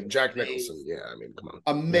Nicholson. I mean, Jack Nicholson. Yeah, I mean, come on.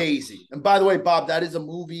 Amazing. Yeah. And by the way, Bob, that is a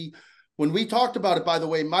movie. When we talked about it, by the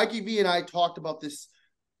way, Mikey V and I talked about this,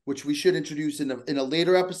 which we should introduce in a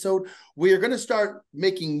later episode. We are going to start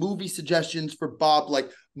making movie suggestions for Bob,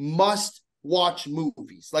 like must-watch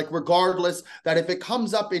movies. Like regardless, that if it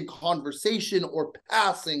comes up in conversation or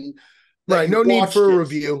passing, right, no need for a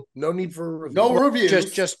review. No need for a review. No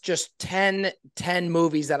reviews. Just 10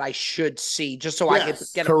 movies that I should see, just so I can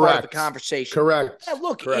get a part of the conversation. Correct. Yeah,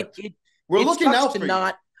 look, Correct. We're looking out for you.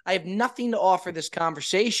 I have nothing to offer this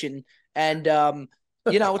conversation, and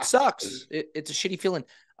it sucks. It's a shitty feeling.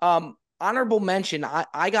 Honorable mention,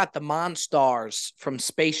 I got the Monstars from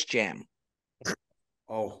Space Jam.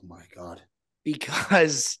 Oh my God.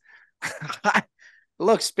 Because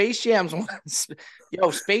look, Space Jam's one.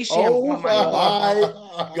 Space Jam's one of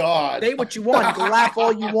my God. Say what you want. You can laugh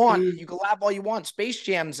all you want. You can laugh all you want. Space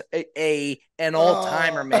Jam's an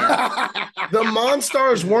all-timer, man. The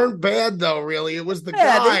Monstars weren't bad, though, really. It was the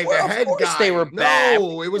guy, the head guy. They were bad.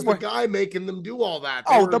 No, it was the guy making them do all that.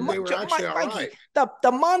 They were actually all right. The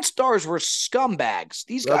Monstars were scumbags.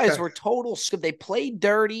 These guys were total scum. They played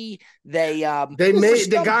dirty. They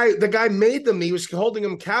made the guy made them. He was holding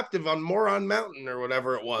them captive on Moron Mountain or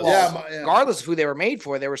whatever it was. Regardless of who they were made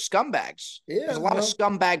for, they were scumbags. Yeah, there's a lot of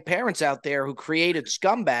scumbag parents out there who created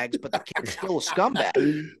scumbags, but the kid's still a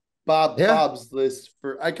scumbag. Bob's list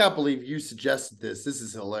for, I can't believe you suggested this. This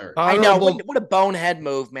is hilarious. I know. What a bonehead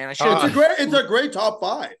move, man. I should. It's a great top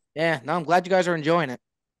 5. Yeah, no, I'm glad you guys are enjoying it.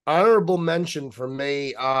 Honorable mention for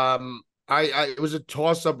me. It was a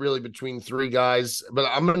toss up really between 3 guys, but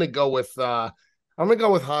I'm gonna go with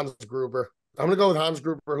Hans Gruber. I'm gonna go with Hans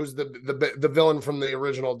Gruber, who's the villain from the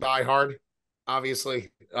original Die Hard.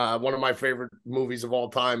 Obviously, one of my favorite movies of all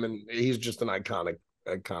time, and he's just an iconic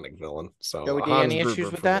villain. So, any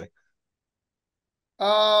issues with that?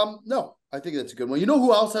 No, I think that's a good one. You know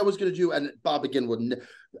who else I was going to do? And Bob again wouldn't.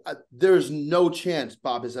 There's no chance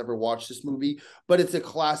Bob has ever watched this movie, but it's a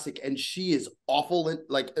classic, and she is awful. And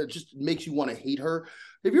it just makes you want to hate her.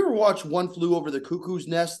 Have you ever watched One Flew Over the Cuckoo's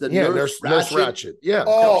Nest? Nurse Ratched. Yeah.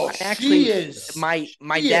 Oh, actually, she is. My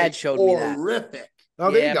dad showed me that. Horrific.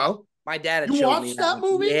 Oh, there you go. My dad had showed me. You watched that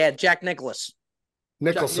movie? Yeah, Jack Nicholson.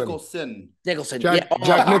 Nicholson.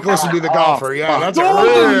 Jack Nicholson would be the golfer. Yeah, that's a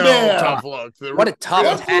real tough look. What a tough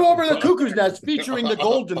One Flew Over the Cuckoo's Nest featuring the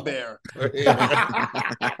Golden Bear.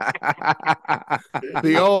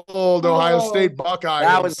 The old Ohio State Buckeye.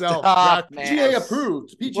 That was tough, man. PGA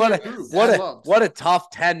approved. What a tough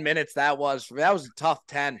 10 minutes that was. That was a tough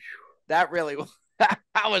 10. That really was. That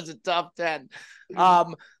was a tough 10.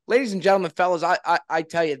 Ladies and gentlemen, fellas, I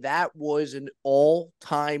tell you, that was an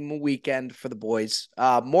all-time weekend for the boys.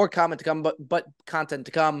 More comment to come, but content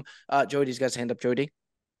to come. Joey D's got his hand up. Joey D.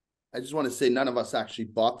 I just want to say none of us actually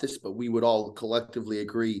bought this, but we would all collectively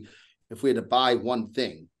agree if we had to buy one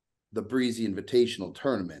thing, the Breezy Invitational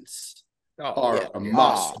tournaments are a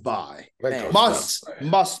must buy.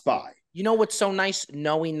 Must buy. You know what's so nice?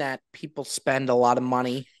 Knowing that people spend a lot of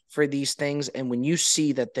money for these things, and when you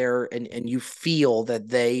see that they're and you feel that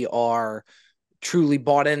they are truly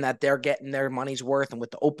bought in, that they're getting their money's worth, and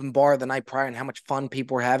with the open bar the night prior and how much fun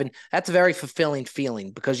people were having, that's a very fulfilling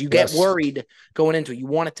feeling, because you get worried going into it. You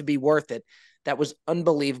want it to be worth it. That was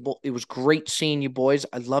unbelievable. It was great seeing you boys.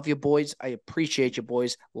 I love you boys. I appreciate you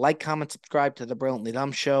boys. Like, comment, subscribe to the Brilliantly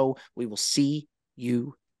Dumb Show. We will see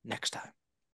you next time.